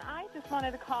now, and I just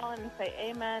wanted to call in and say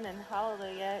amen and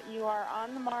hallelujah. You are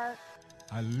on the mark.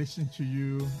 I listen to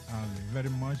you very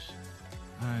much,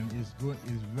 and it's good.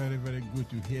 It's very, very good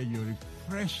to hear your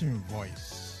refreshing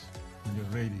voice on your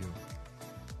radio.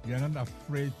 You are not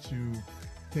afraid to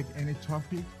take any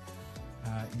topic.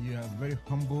 You are very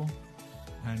humble,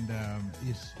 and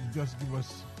you just give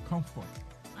us comfort.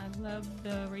 I love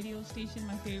the radio station.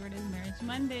 My favorite is Marriage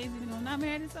Mondays. Even though I'm not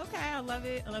married, it's okay. I love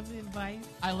it. I love the advice.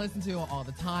 I listen to it all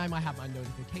the time. I have my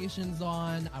notifications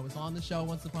on. I was on the show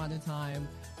once upon a time.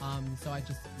 So I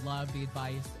just love the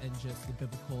advice and just the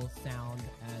biblical sound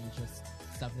and just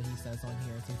stuff that he says on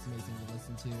here. So it's amazing to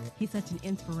listen to. He's such an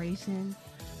inspiration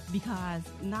because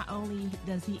not only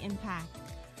does he impact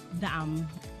the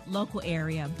local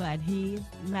area, but his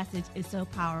message is so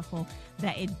powerful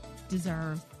that it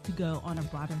deserves to go on a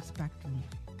broader spectrum.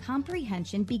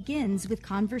 Comprehension begins with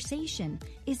conversation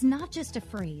is not just a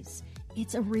phrase,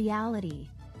 it's a reality.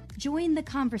 Join the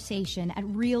conversation at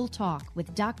Real Talk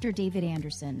with Dr. David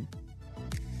Anderson.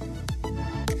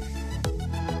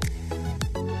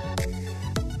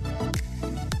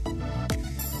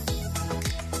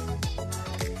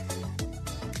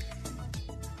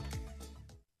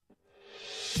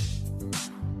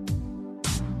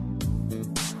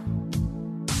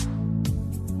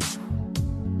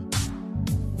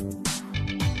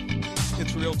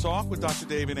 Talk with Dr.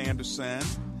 David Anderson.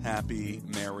 Happy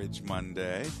Marriage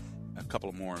Monday. A couple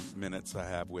of more minutes I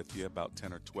have with you, about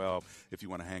 10 or 12. If you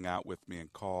want to hang out with me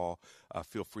and call,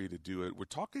 feel free to do it. We're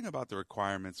talking about the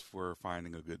requirements for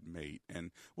finding a good mate. And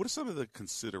what are some of the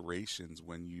considerations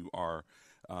when you are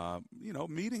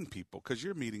meeting people? Because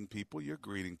you're meeting people, you're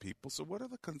greeting people. So what are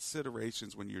the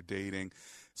considerations when you're dating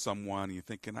someone and you're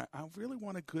thinking, I really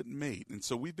want a good mate? And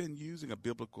so we've been using a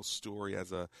biblical story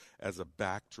as a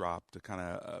backdrop to kind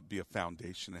of be a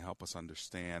foundation to help us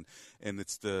understand. And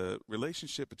it's the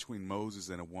relationship between Moses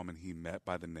and a woman he met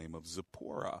by the name of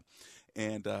Zipporah.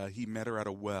 And he met her at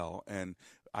a well. And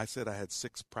I said I had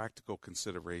 6 practical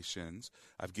considerations.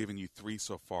 I've given you 3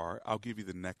 so far. I'll give you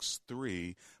the next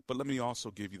 3, but let me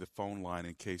also give you the phone line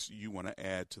in case you want to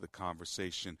add to the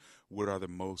conversation. What are the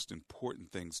most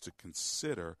important things to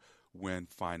consider when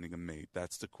finding a mate?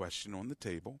 That's the question on the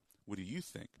table. What do you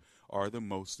think are the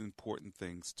most important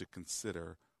things to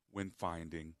consider when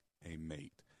finding a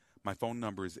mate? My phone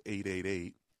number is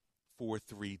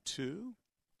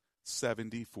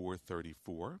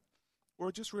 888-432-7434. Or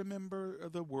just remember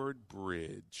the word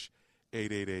bridge,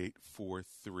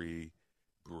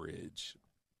 888-43-BRIDGE.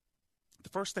 The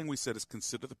first thing we said is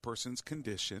consider the person's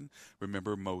condition.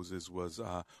 Remember, Moses was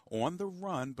on the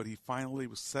run, but he finally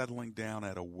was settling down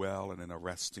at a well in an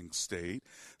resting state.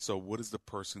 So what is the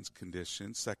person's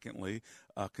condition? Secondly,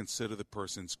 consider the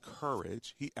person's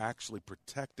courage. He actually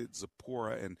protected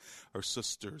Zipporah and her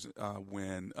sisters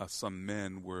when some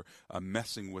men were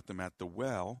messing with them at the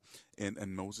well.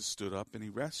 And Moses stood up and he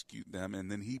rescued them,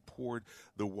 and then he poured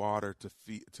the water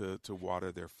to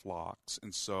water their flocks.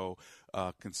 And so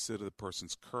consider the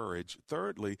person's courage.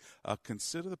 Thirdly,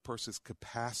 consider the person's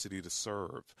capacity to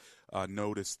serve.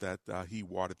 Notice that he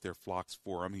watered their flocks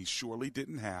for them. He surely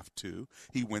didn't have to.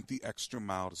 He went the extra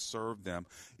mile to serve them.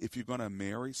 If you're going to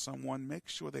marry someone, make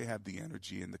sure they have the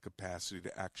energy and the capacity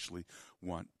to actually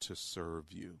want to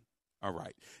serve you. All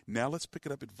right, now let's pick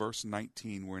it up at verse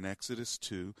 19. We're in Exodus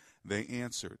 2. They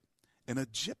answered, "An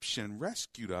Egyptian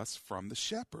rescued us from the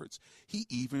shepherds. He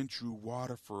even drew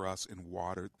water for us and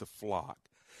watered the flock."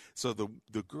 So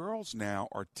the girls now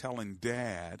are telling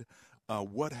Dad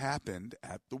what happened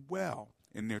at the well.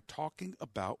 And they're talking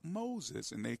about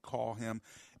Moses, and they call him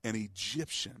an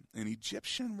Egyptian. An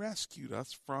Egyptian rescued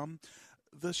us from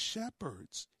the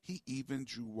shepherds. He even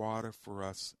drew water for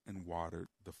us and watered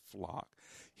the flock.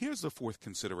 Here's the fourth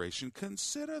consideration.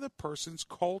 Consider the person's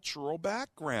cultural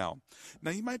background.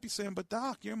 Now, you might be saying, but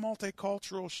Doc, you're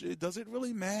multicultural. Does it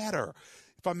really matter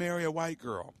if I marry a white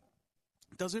girl?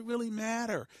 Does it really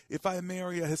matter if I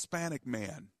marry a Hispanic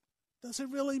man? Does it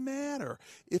really matter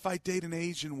if I date an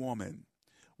Asian woman?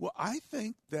 Well, I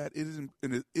think that it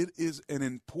is an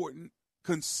important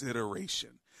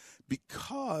consideration.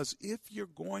 Because if you're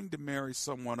going to marry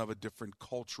someone of a different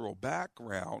cultural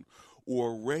background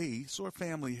or race or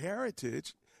family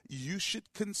heritage, you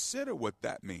should consider what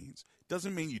that means.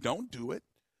 Doesn't mean you don't do it.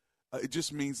 It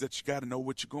just means that you got to know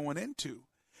what you're going into.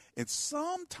 And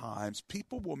sometimes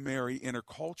people will marry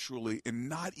interculturally and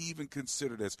not even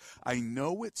consider this. I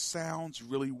know it sounds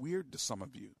really weird to some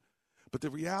of you, but the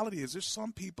reality is there's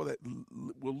some people that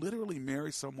will literally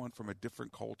marry someone from a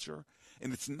different culture,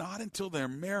 and it's not until they're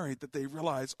married that they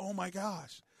realize, oh my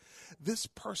gosh, this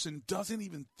person doesn't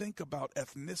even think about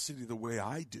ethnicity the way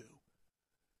I do.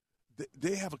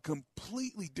 They have a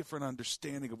completely different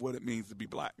understanding of what it means to be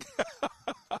black.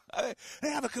 They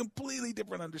have a completely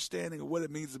different understanding of what it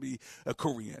means to be a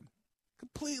Korean.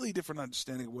 Completely different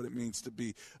understanding of what it means to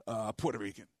be Puerto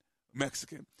Rican,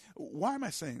 Mexican. Why am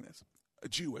I saying this?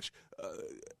 Jewish,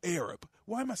 Arab.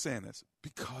 Why am I saying this?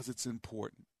 Because it's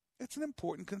important. It's an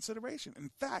important consideration. In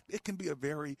fact, it can be a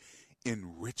very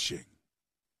enriching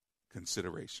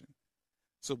consideration.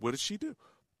 So what does she do?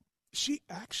 She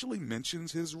actually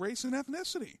mentions his race and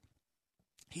ethnicity.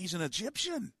 He's an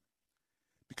Egyptian.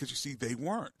 Because, you see, they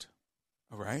weren't.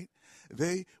 All right?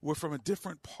 They were from a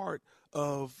different part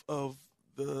of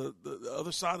the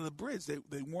other side of the bridge.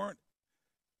 They weren't,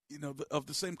 of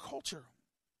the same culture.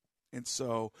 And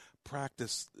so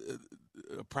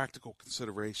a practical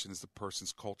consideration is the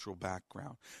person's cultural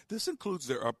background. This includes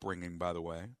their upbringing, by the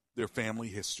way, their family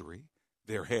history,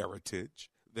 their heritage,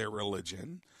 their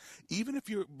religion. Even if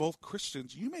you're both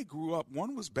Christians, you may grow up,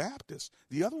 one was Baptist,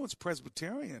 the other one's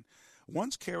Presbyterian,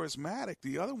 one's charismatic,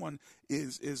 the other one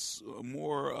is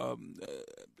more,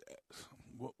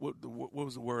 what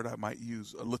was the word I might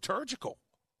use, liturgical,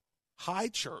 high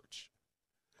church.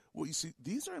 Well, you see,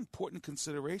 these are important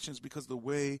considerations because the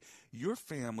way your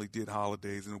family did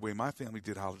holidays and the way my family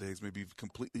did holidays may be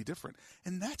completely different,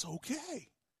 and that's okay.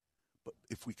 But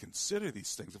if we consider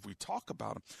these things, if we talk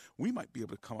about them, we might be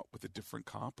able to come up with a different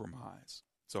compromise.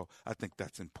 So I think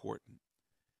that's important.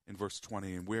 In verse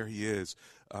 20, and where is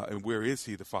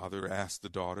he, the father asked the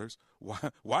daughters.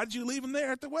 Why did you leave him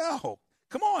there at the well?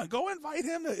 Come on, go invite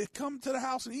him to come to the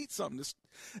house and eat something.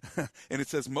 And it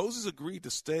says, Moses agreed to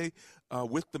stay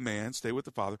with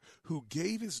the father, who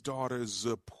gave his daughter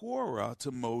Zipporah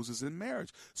to Moses in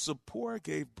marriage. Zipporah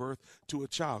gave birth to a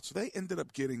child. So they ended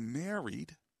up getting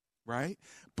married, right?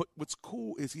 But what's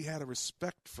cool is he had a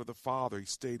respect for the father. He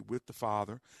stayed with the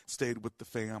father, stayed with the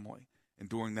family. And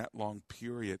during that long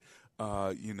period,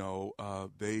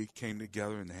 they came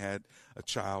together and had a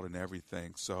child and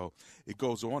everything. So it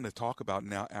goes on to talk about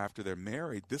now after they're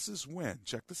married, this is when,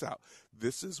 check this out,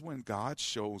 this is when God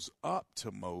shows up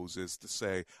to Moses to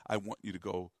say, I want you to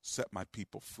go set my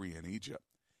people free in Egypt.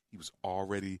 He was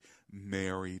already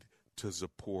married to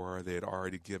Zipporah. They had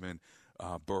already given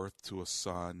birth to a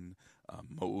son.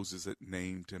 Moses had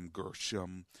named him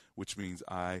Gershom, which means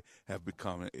I have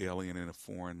become an alien in a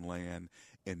foreign land.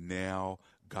 And now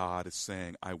God is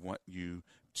saying, I want you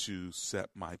to set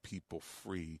my people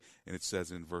free. And it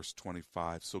says in verse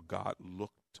 25, so God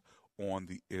looked on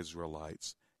the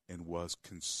Israelites and was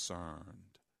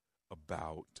concerned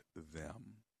about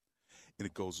them. And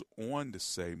it goes on to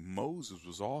say Moses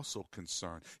was also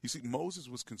concerned. You see, Moses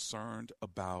was concerned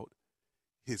about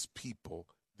his people,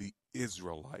 the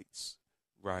Israelites,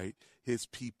 right? His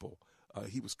people.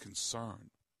 He was concerned.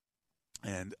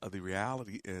 And the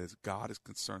reality is God is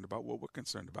concerned about what we're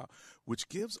concerned about, which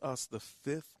gives us the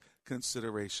fifth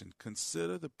consideration.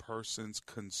 Consider the person's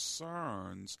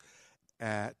concerns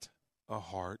at a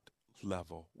heart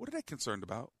level. What are they concerned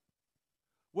about?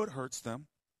 What hurts them?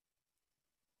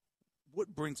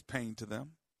 What brings pain to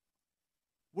them?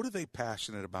 What are they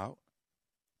passionate about?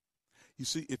 You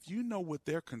see, if you know what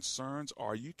their concerns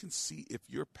are, you can see if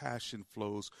your passion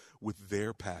flows with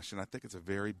their passion. I think it's a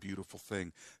very beautiful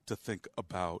thing to think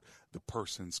about the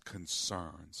person's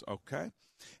concerns, okay?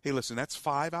 Hey, listen, that's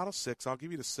 5 out of 6. I'll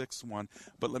give you the sixth one,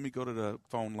 but let me go to the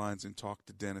phone lines and talk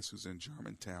to Dennis, who's in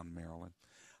Germantown, Maryland.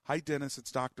 Hi, Dennis.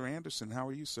 It's Dr. Anderson. How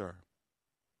are you, sir?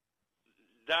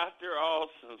 Dr.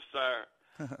 Awesome, sir.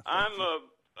 I'm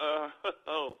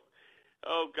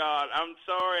oh God, I'm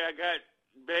sorry I got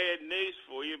bad news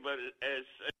for you, but as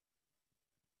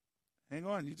hang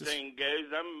on, you just thing goes,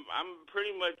 I'm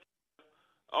pretty much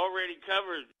already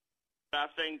covered. I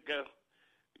think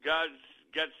God's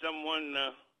got someone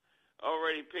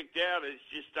already picked out. It's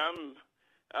just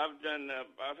I've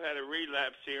had a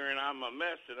relapse here, and I'm a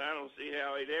mess, and I don't see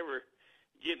how he'd ever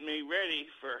get me ready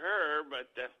for her. But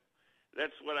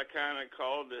that's what I kind of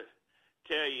called to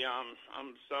tell you.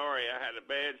 I'm sorry. I had a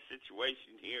bad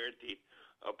situation here at the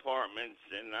apartments,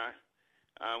 and I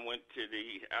went to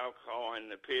the alcohol and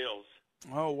the pills.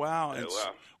 Oh wow!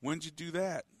 So, when'd you do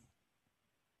that?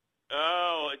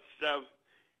 Oh, it's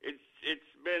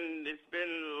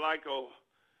been like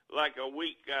a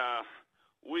week now.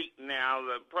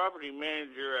 The property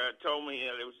manager told me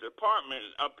that it was the apartment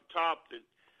up top that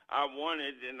I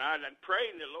wanted, and I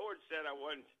prayed, and the Lord said I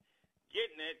wasn't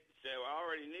getting it. So I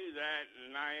already knew that,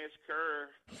 and I asked her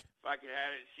if I could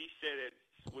have it. She said it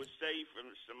was safe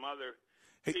from some other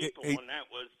people, and that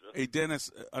was Hey, Dennis,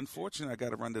 unfortunately, I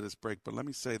got to run to this break, but let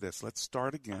me say this. Let's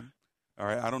start again. All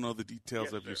right, I don't know the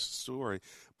details of your story,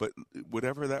 but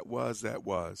whatever that was, that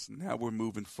was. Now we're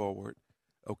moving forward,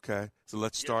 okay? So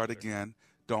let's start again.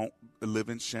 Don't live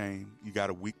in shame. You got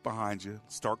a week behind you.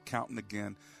 Start counting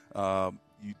again.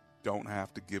 You don't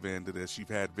have to give in to this. You've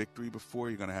had victory before.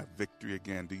 You're going to have victory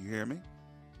again. Do you hear me?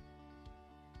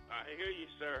 I hear you,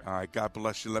 sir. All right, God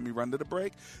bless you. Let me run to the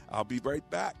break. I'll be right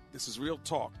back. This is Real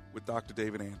Talk with Dr.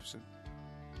 David Anderson.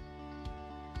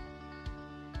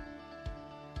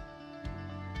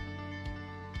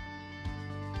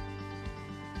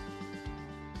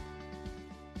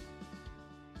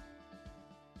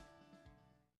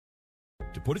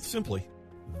 To put it simply,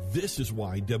 this is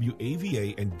why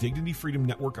WAVA and Dignity Freedom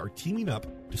Network are teaming up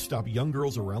to stop young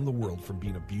girls around the world from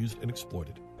being abused and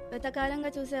exploited.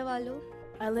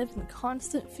 I lived in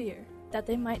constant fear that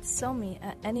they might sell me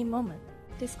at any moment.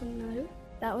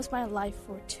 That was my life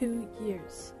for 2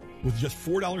 years. With just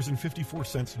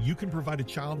 $4.54, you can provide a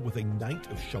child with a night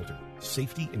of shelter,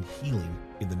 safety, and healing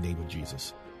in the name of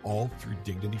Jesus, all through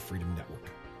Dignity Freedom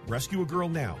Network. Rescue a girl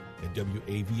now at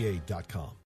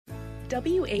WAVA.com.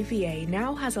 WAVA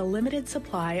now has a limited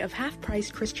supply of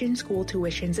half-price Christian school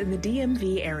tuitions in the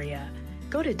DMV area.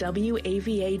 Go to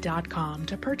WAVA.com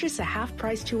to purchase a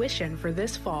half-price tuition for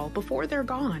this fall before they're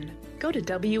gone. Go to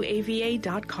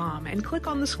WAVA.com and click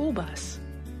on the school bus.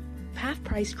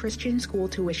 Half-price Christian school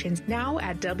tuitions now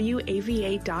at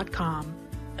WAVA.com.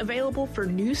 Available for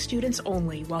new students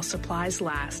only while supplies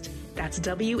last. That's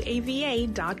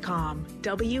WAVA.com.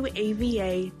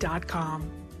 WAVA.com.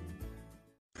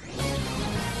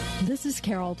 This is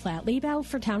Carol Platt-Liebau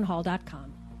for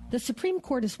townhall.com. The Supreme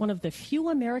Court is one of the few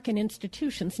American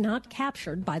institutions not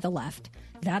captured by the left.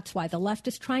 That's why the left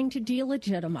is trying to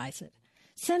delegitimize it.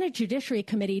 Senate Judiciary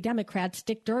Committee Democrats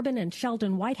Dick Durbin and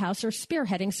Sheldon Whitehouse are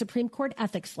spearheading Supreme Court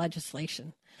ethics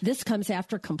legislation. This comes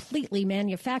after completely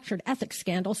manufactured ethics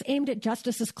scandals aimed at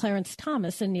Justices Clarence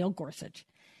Thomas and Neil Gorsuch.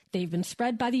 They've been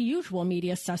spread by the usual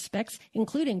media suspects,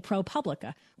 including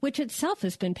ProPublica, which itself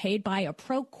has been paid by a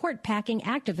pro-court-packing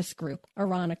activist group,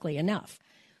 ironically enough.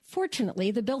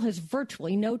 Fortunately, the bill has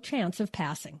virtually no chance of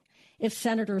passing. If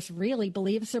senators really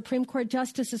believe Supreme Court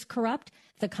justice is corrupt,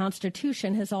 the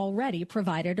Constitution has already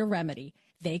provided a remedy.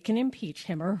 They can impeach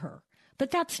him or her.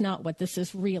 But that's not what this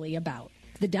is really about.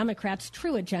 The Democrats'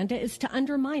 true agenda is to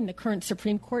undermine the current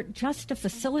Supreme Court just to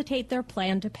facilitate their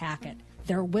plan to pack it.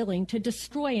 They're willing to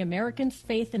destroy Americans'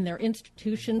 faith in their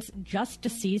institutions just to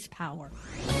seize power.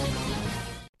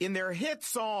 In their hit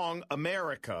song,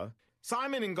 America,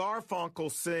 Simon and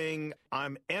Garfunkel sing,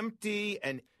 "I'm empty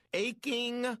and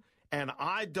aching, and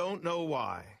I don't know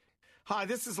why." Hi,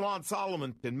 this is Lon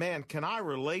Solomon, and man, can I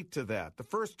relate to that. The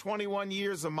first 21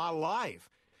 years of my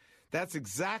life, that's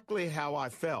exactly how I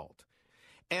felt.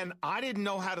 And I didn't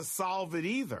know how to solve it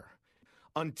either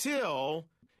until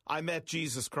I met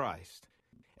Jesus Christ.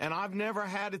 And I've never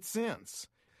had it since.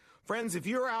 Friends, if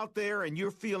you're out there and you're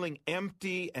feeling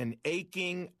empty and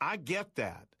aching, I get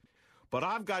that. But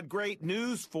I've got great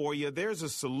news for you. There's a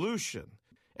solution,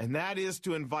 and that is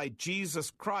to invite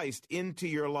Jesus Christ into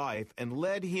your life and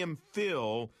let him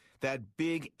fill that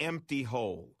big empty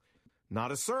hole.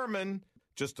 Not a sermon,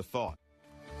 just a thought.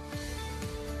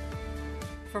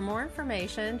 For more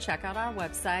information, check out our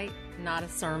website,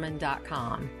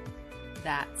 notasermon.com.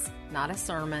 That's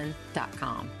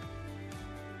notasermon.com.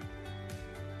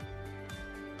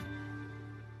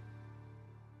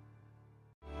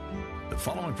 The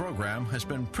following program has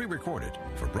been pre-recorded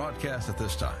for broadcast at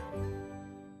this time.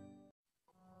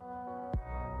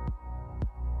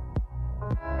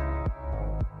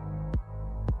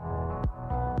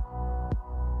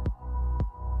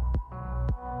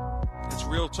 It's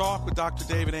Real Talk with Dr.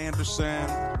 David Anderson.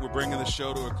 We're bringing the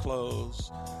show to a close.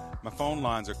 My phone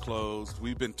lines are closed.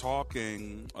 We've been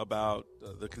talking about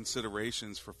the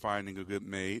considerations for finding a good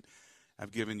mate. I've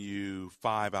given you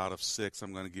 5 out of 6.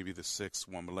 I'm going to give you the 6th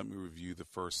one, but let me review the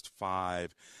first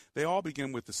 5. They all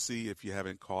begin with the C if you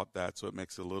haven't caught that, so it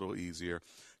makes it a little easier.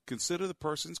 Consider the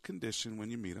person's condition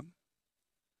when you meet them.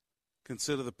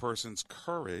 Consider the person's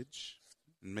courage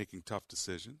in making tough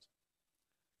decisions.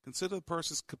 Consider the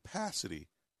person's capacity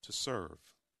to serve.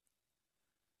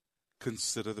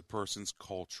 Consider the person's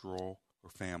cultural or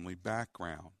family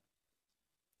background.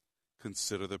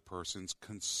 Consider the person's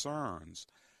concerns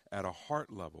at a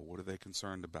heart level. What are they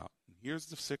concerned about? Here's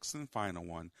the 6th and final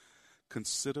one.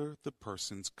 Consider the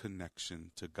person's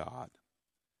connection to God.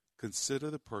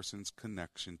 Consider the person's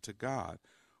connection to God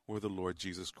or the Lord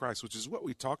Jesus Christ, which is what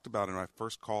we talked about in my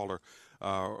first caller,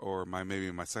 or maybe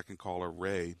my second caller,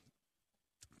 Ray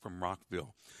from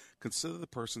Rockville. Consider the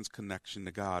person's connection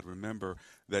to God. Remember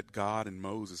that God and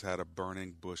Moses had a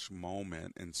burning bush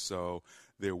moment, and so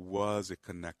there was a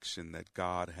connection that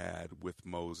God had with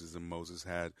Moses and Moses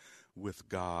had with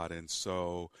God. And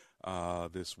so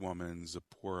this woman,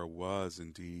 Zipporah, was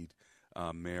indeed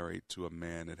married to a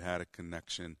man that had a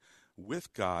connection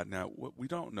with God. Now, what we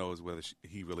don't know is whether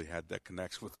he really had that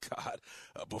connection with God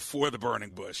before the burning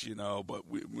bush, but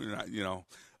we're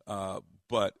not,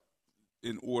 but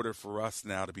in order for us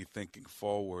now to be thinking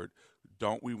forward,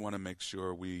 don't we want to make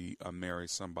sure we marry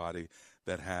somebody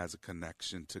that has a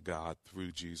connection to God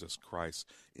through Jesus Christ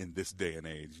in this day and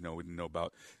age? We didn't know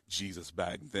about Jesus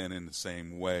back then in the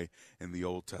same way in the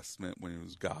Old Testament when it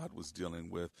was God was dealing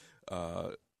with,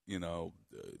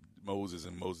 Moses,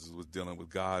 and Moses was dealing with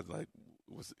God, like,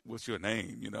 what's your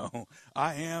name?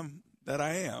 I am that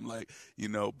I am,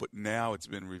 but now it's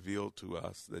been revealed to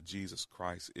us that Jesus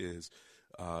Christ is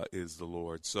the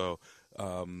Lord. So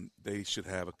they should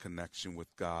have a connection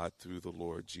with God through the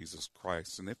Lord Jesus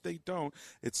Christ. And if they don't,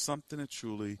 it's something to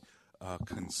truly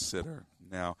consider.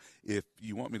 Now, if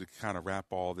you want me to kind of wrap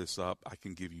all this up, I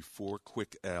can give you 4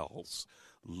 quick L's.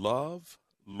 Love,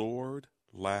 Lord,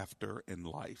 laughter, and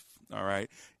life. All right?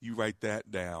 You write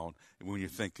that down when you're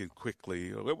thinking quickly,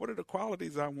 what are the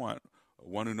qualities I want?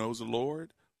 One who knows the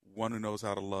Lord, one who knows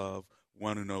how to love,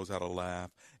 one who knows how to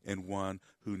laugh, and one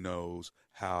who knows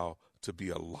how to be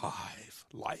alive.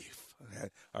 Life. Okay?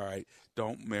 All right?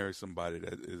 Don't marry somebody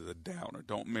that is a downer.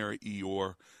 Don't marry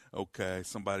Eeyore, okay?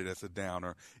 Somebody that's a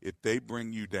downer. If they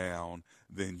bring you down,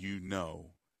 then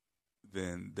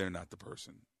then they're not the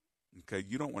person. Okay?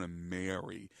 You don't want to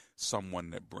marry someone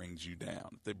that brings you down.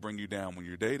 If they bring you down when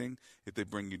you're dating, if they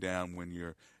bring you down when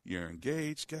you're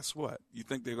engaged, guess what? You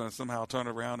think they're going to somehow turn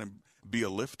around and be a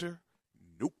lifter?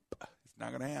 Nope. Not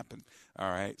going to happen. All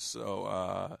right.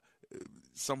 So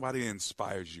somebody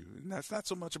inspires you. And that's not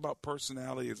so much about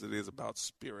personality as it is about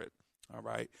spirit. All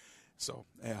right. So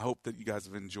I hope that you guys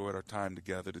have enjoyed our time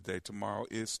together today. Tomorrow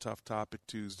is Tough Topic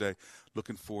Tuesday.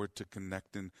 Looking forward to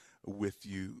connecting with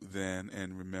you then.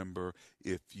 And remember,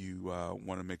 if you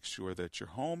want to make sure that your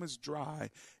home is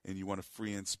dry and you want a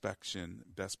free inspection,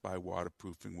 Best Buy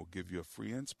Waterproofing will give you a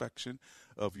free inspection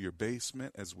of your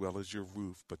basement as well as your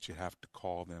roof, but you have to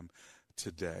call them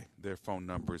today. Their phone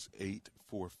number is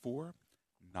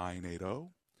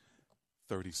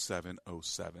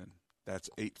 844-980-3707.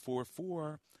 That's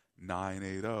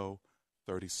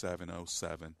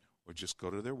 844-980-3707, or just go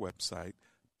to their website,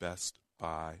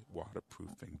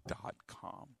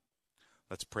 bestbuywaterproofing.com.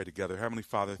 Let's pray together. Heavenly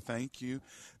Father, thank you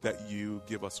that you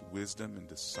give us wisdom and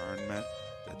discernment,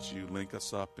 that you link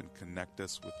us up and connect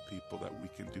us with people that we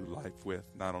can do life with,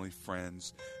 not only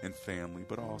friends and family,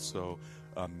 but also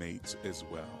mates as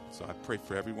well. So I pray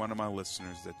for every one of my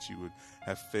listeners that you would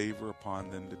have favor upon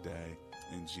them today.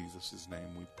 In Jesus'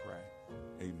 name we pray.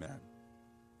 Amen.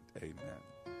 Amen.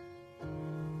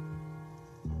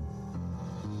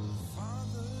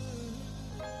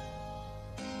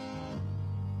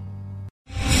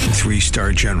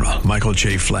 3-star General Michael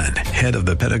J. Flynn, head of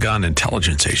the Pentagon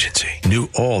Intelligence Agency, knew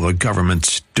all the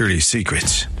government's dirty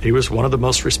secrets. He was one of the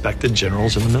most respected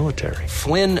generals in the military.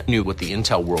 Flynn knew what the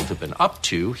intel world had been up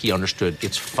to. He understood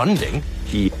its funding.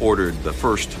 He ordered the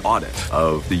first audit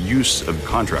of the use of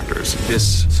contractors.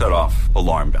 This set off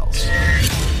alarm bells.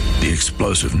 The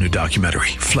explosive new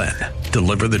documentary, Flynn,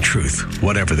 Deliver the Truth,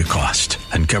 Whatever the Cost,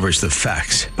 uncovers the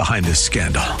facts behind this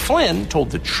scandal. Flynn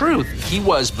told the truth. He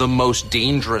was the most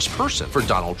dangerous person for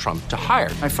Donald Trump to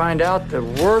hire. I find out the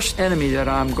worst enemy that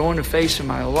I'm going to face in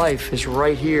my life is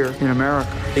right here in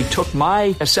America. They took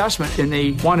my assessment and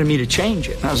they wanted me to change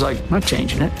it. And I was like, I'm not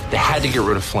changing it. They had to get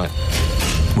rid of Flynn.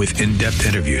 With in-depth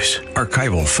interviews,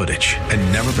 archival footage,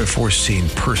 and never-before-seen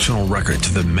personal records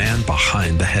of the man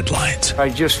behind the headlines. I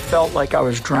just felt like I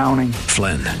was drowning.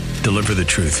 Flynn, Deliver the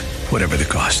Truth, Whatever the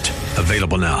Cost.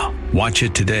 Available now. Watch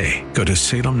it today. Go to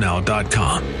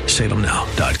salemnow.com.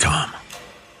 salemnow.com.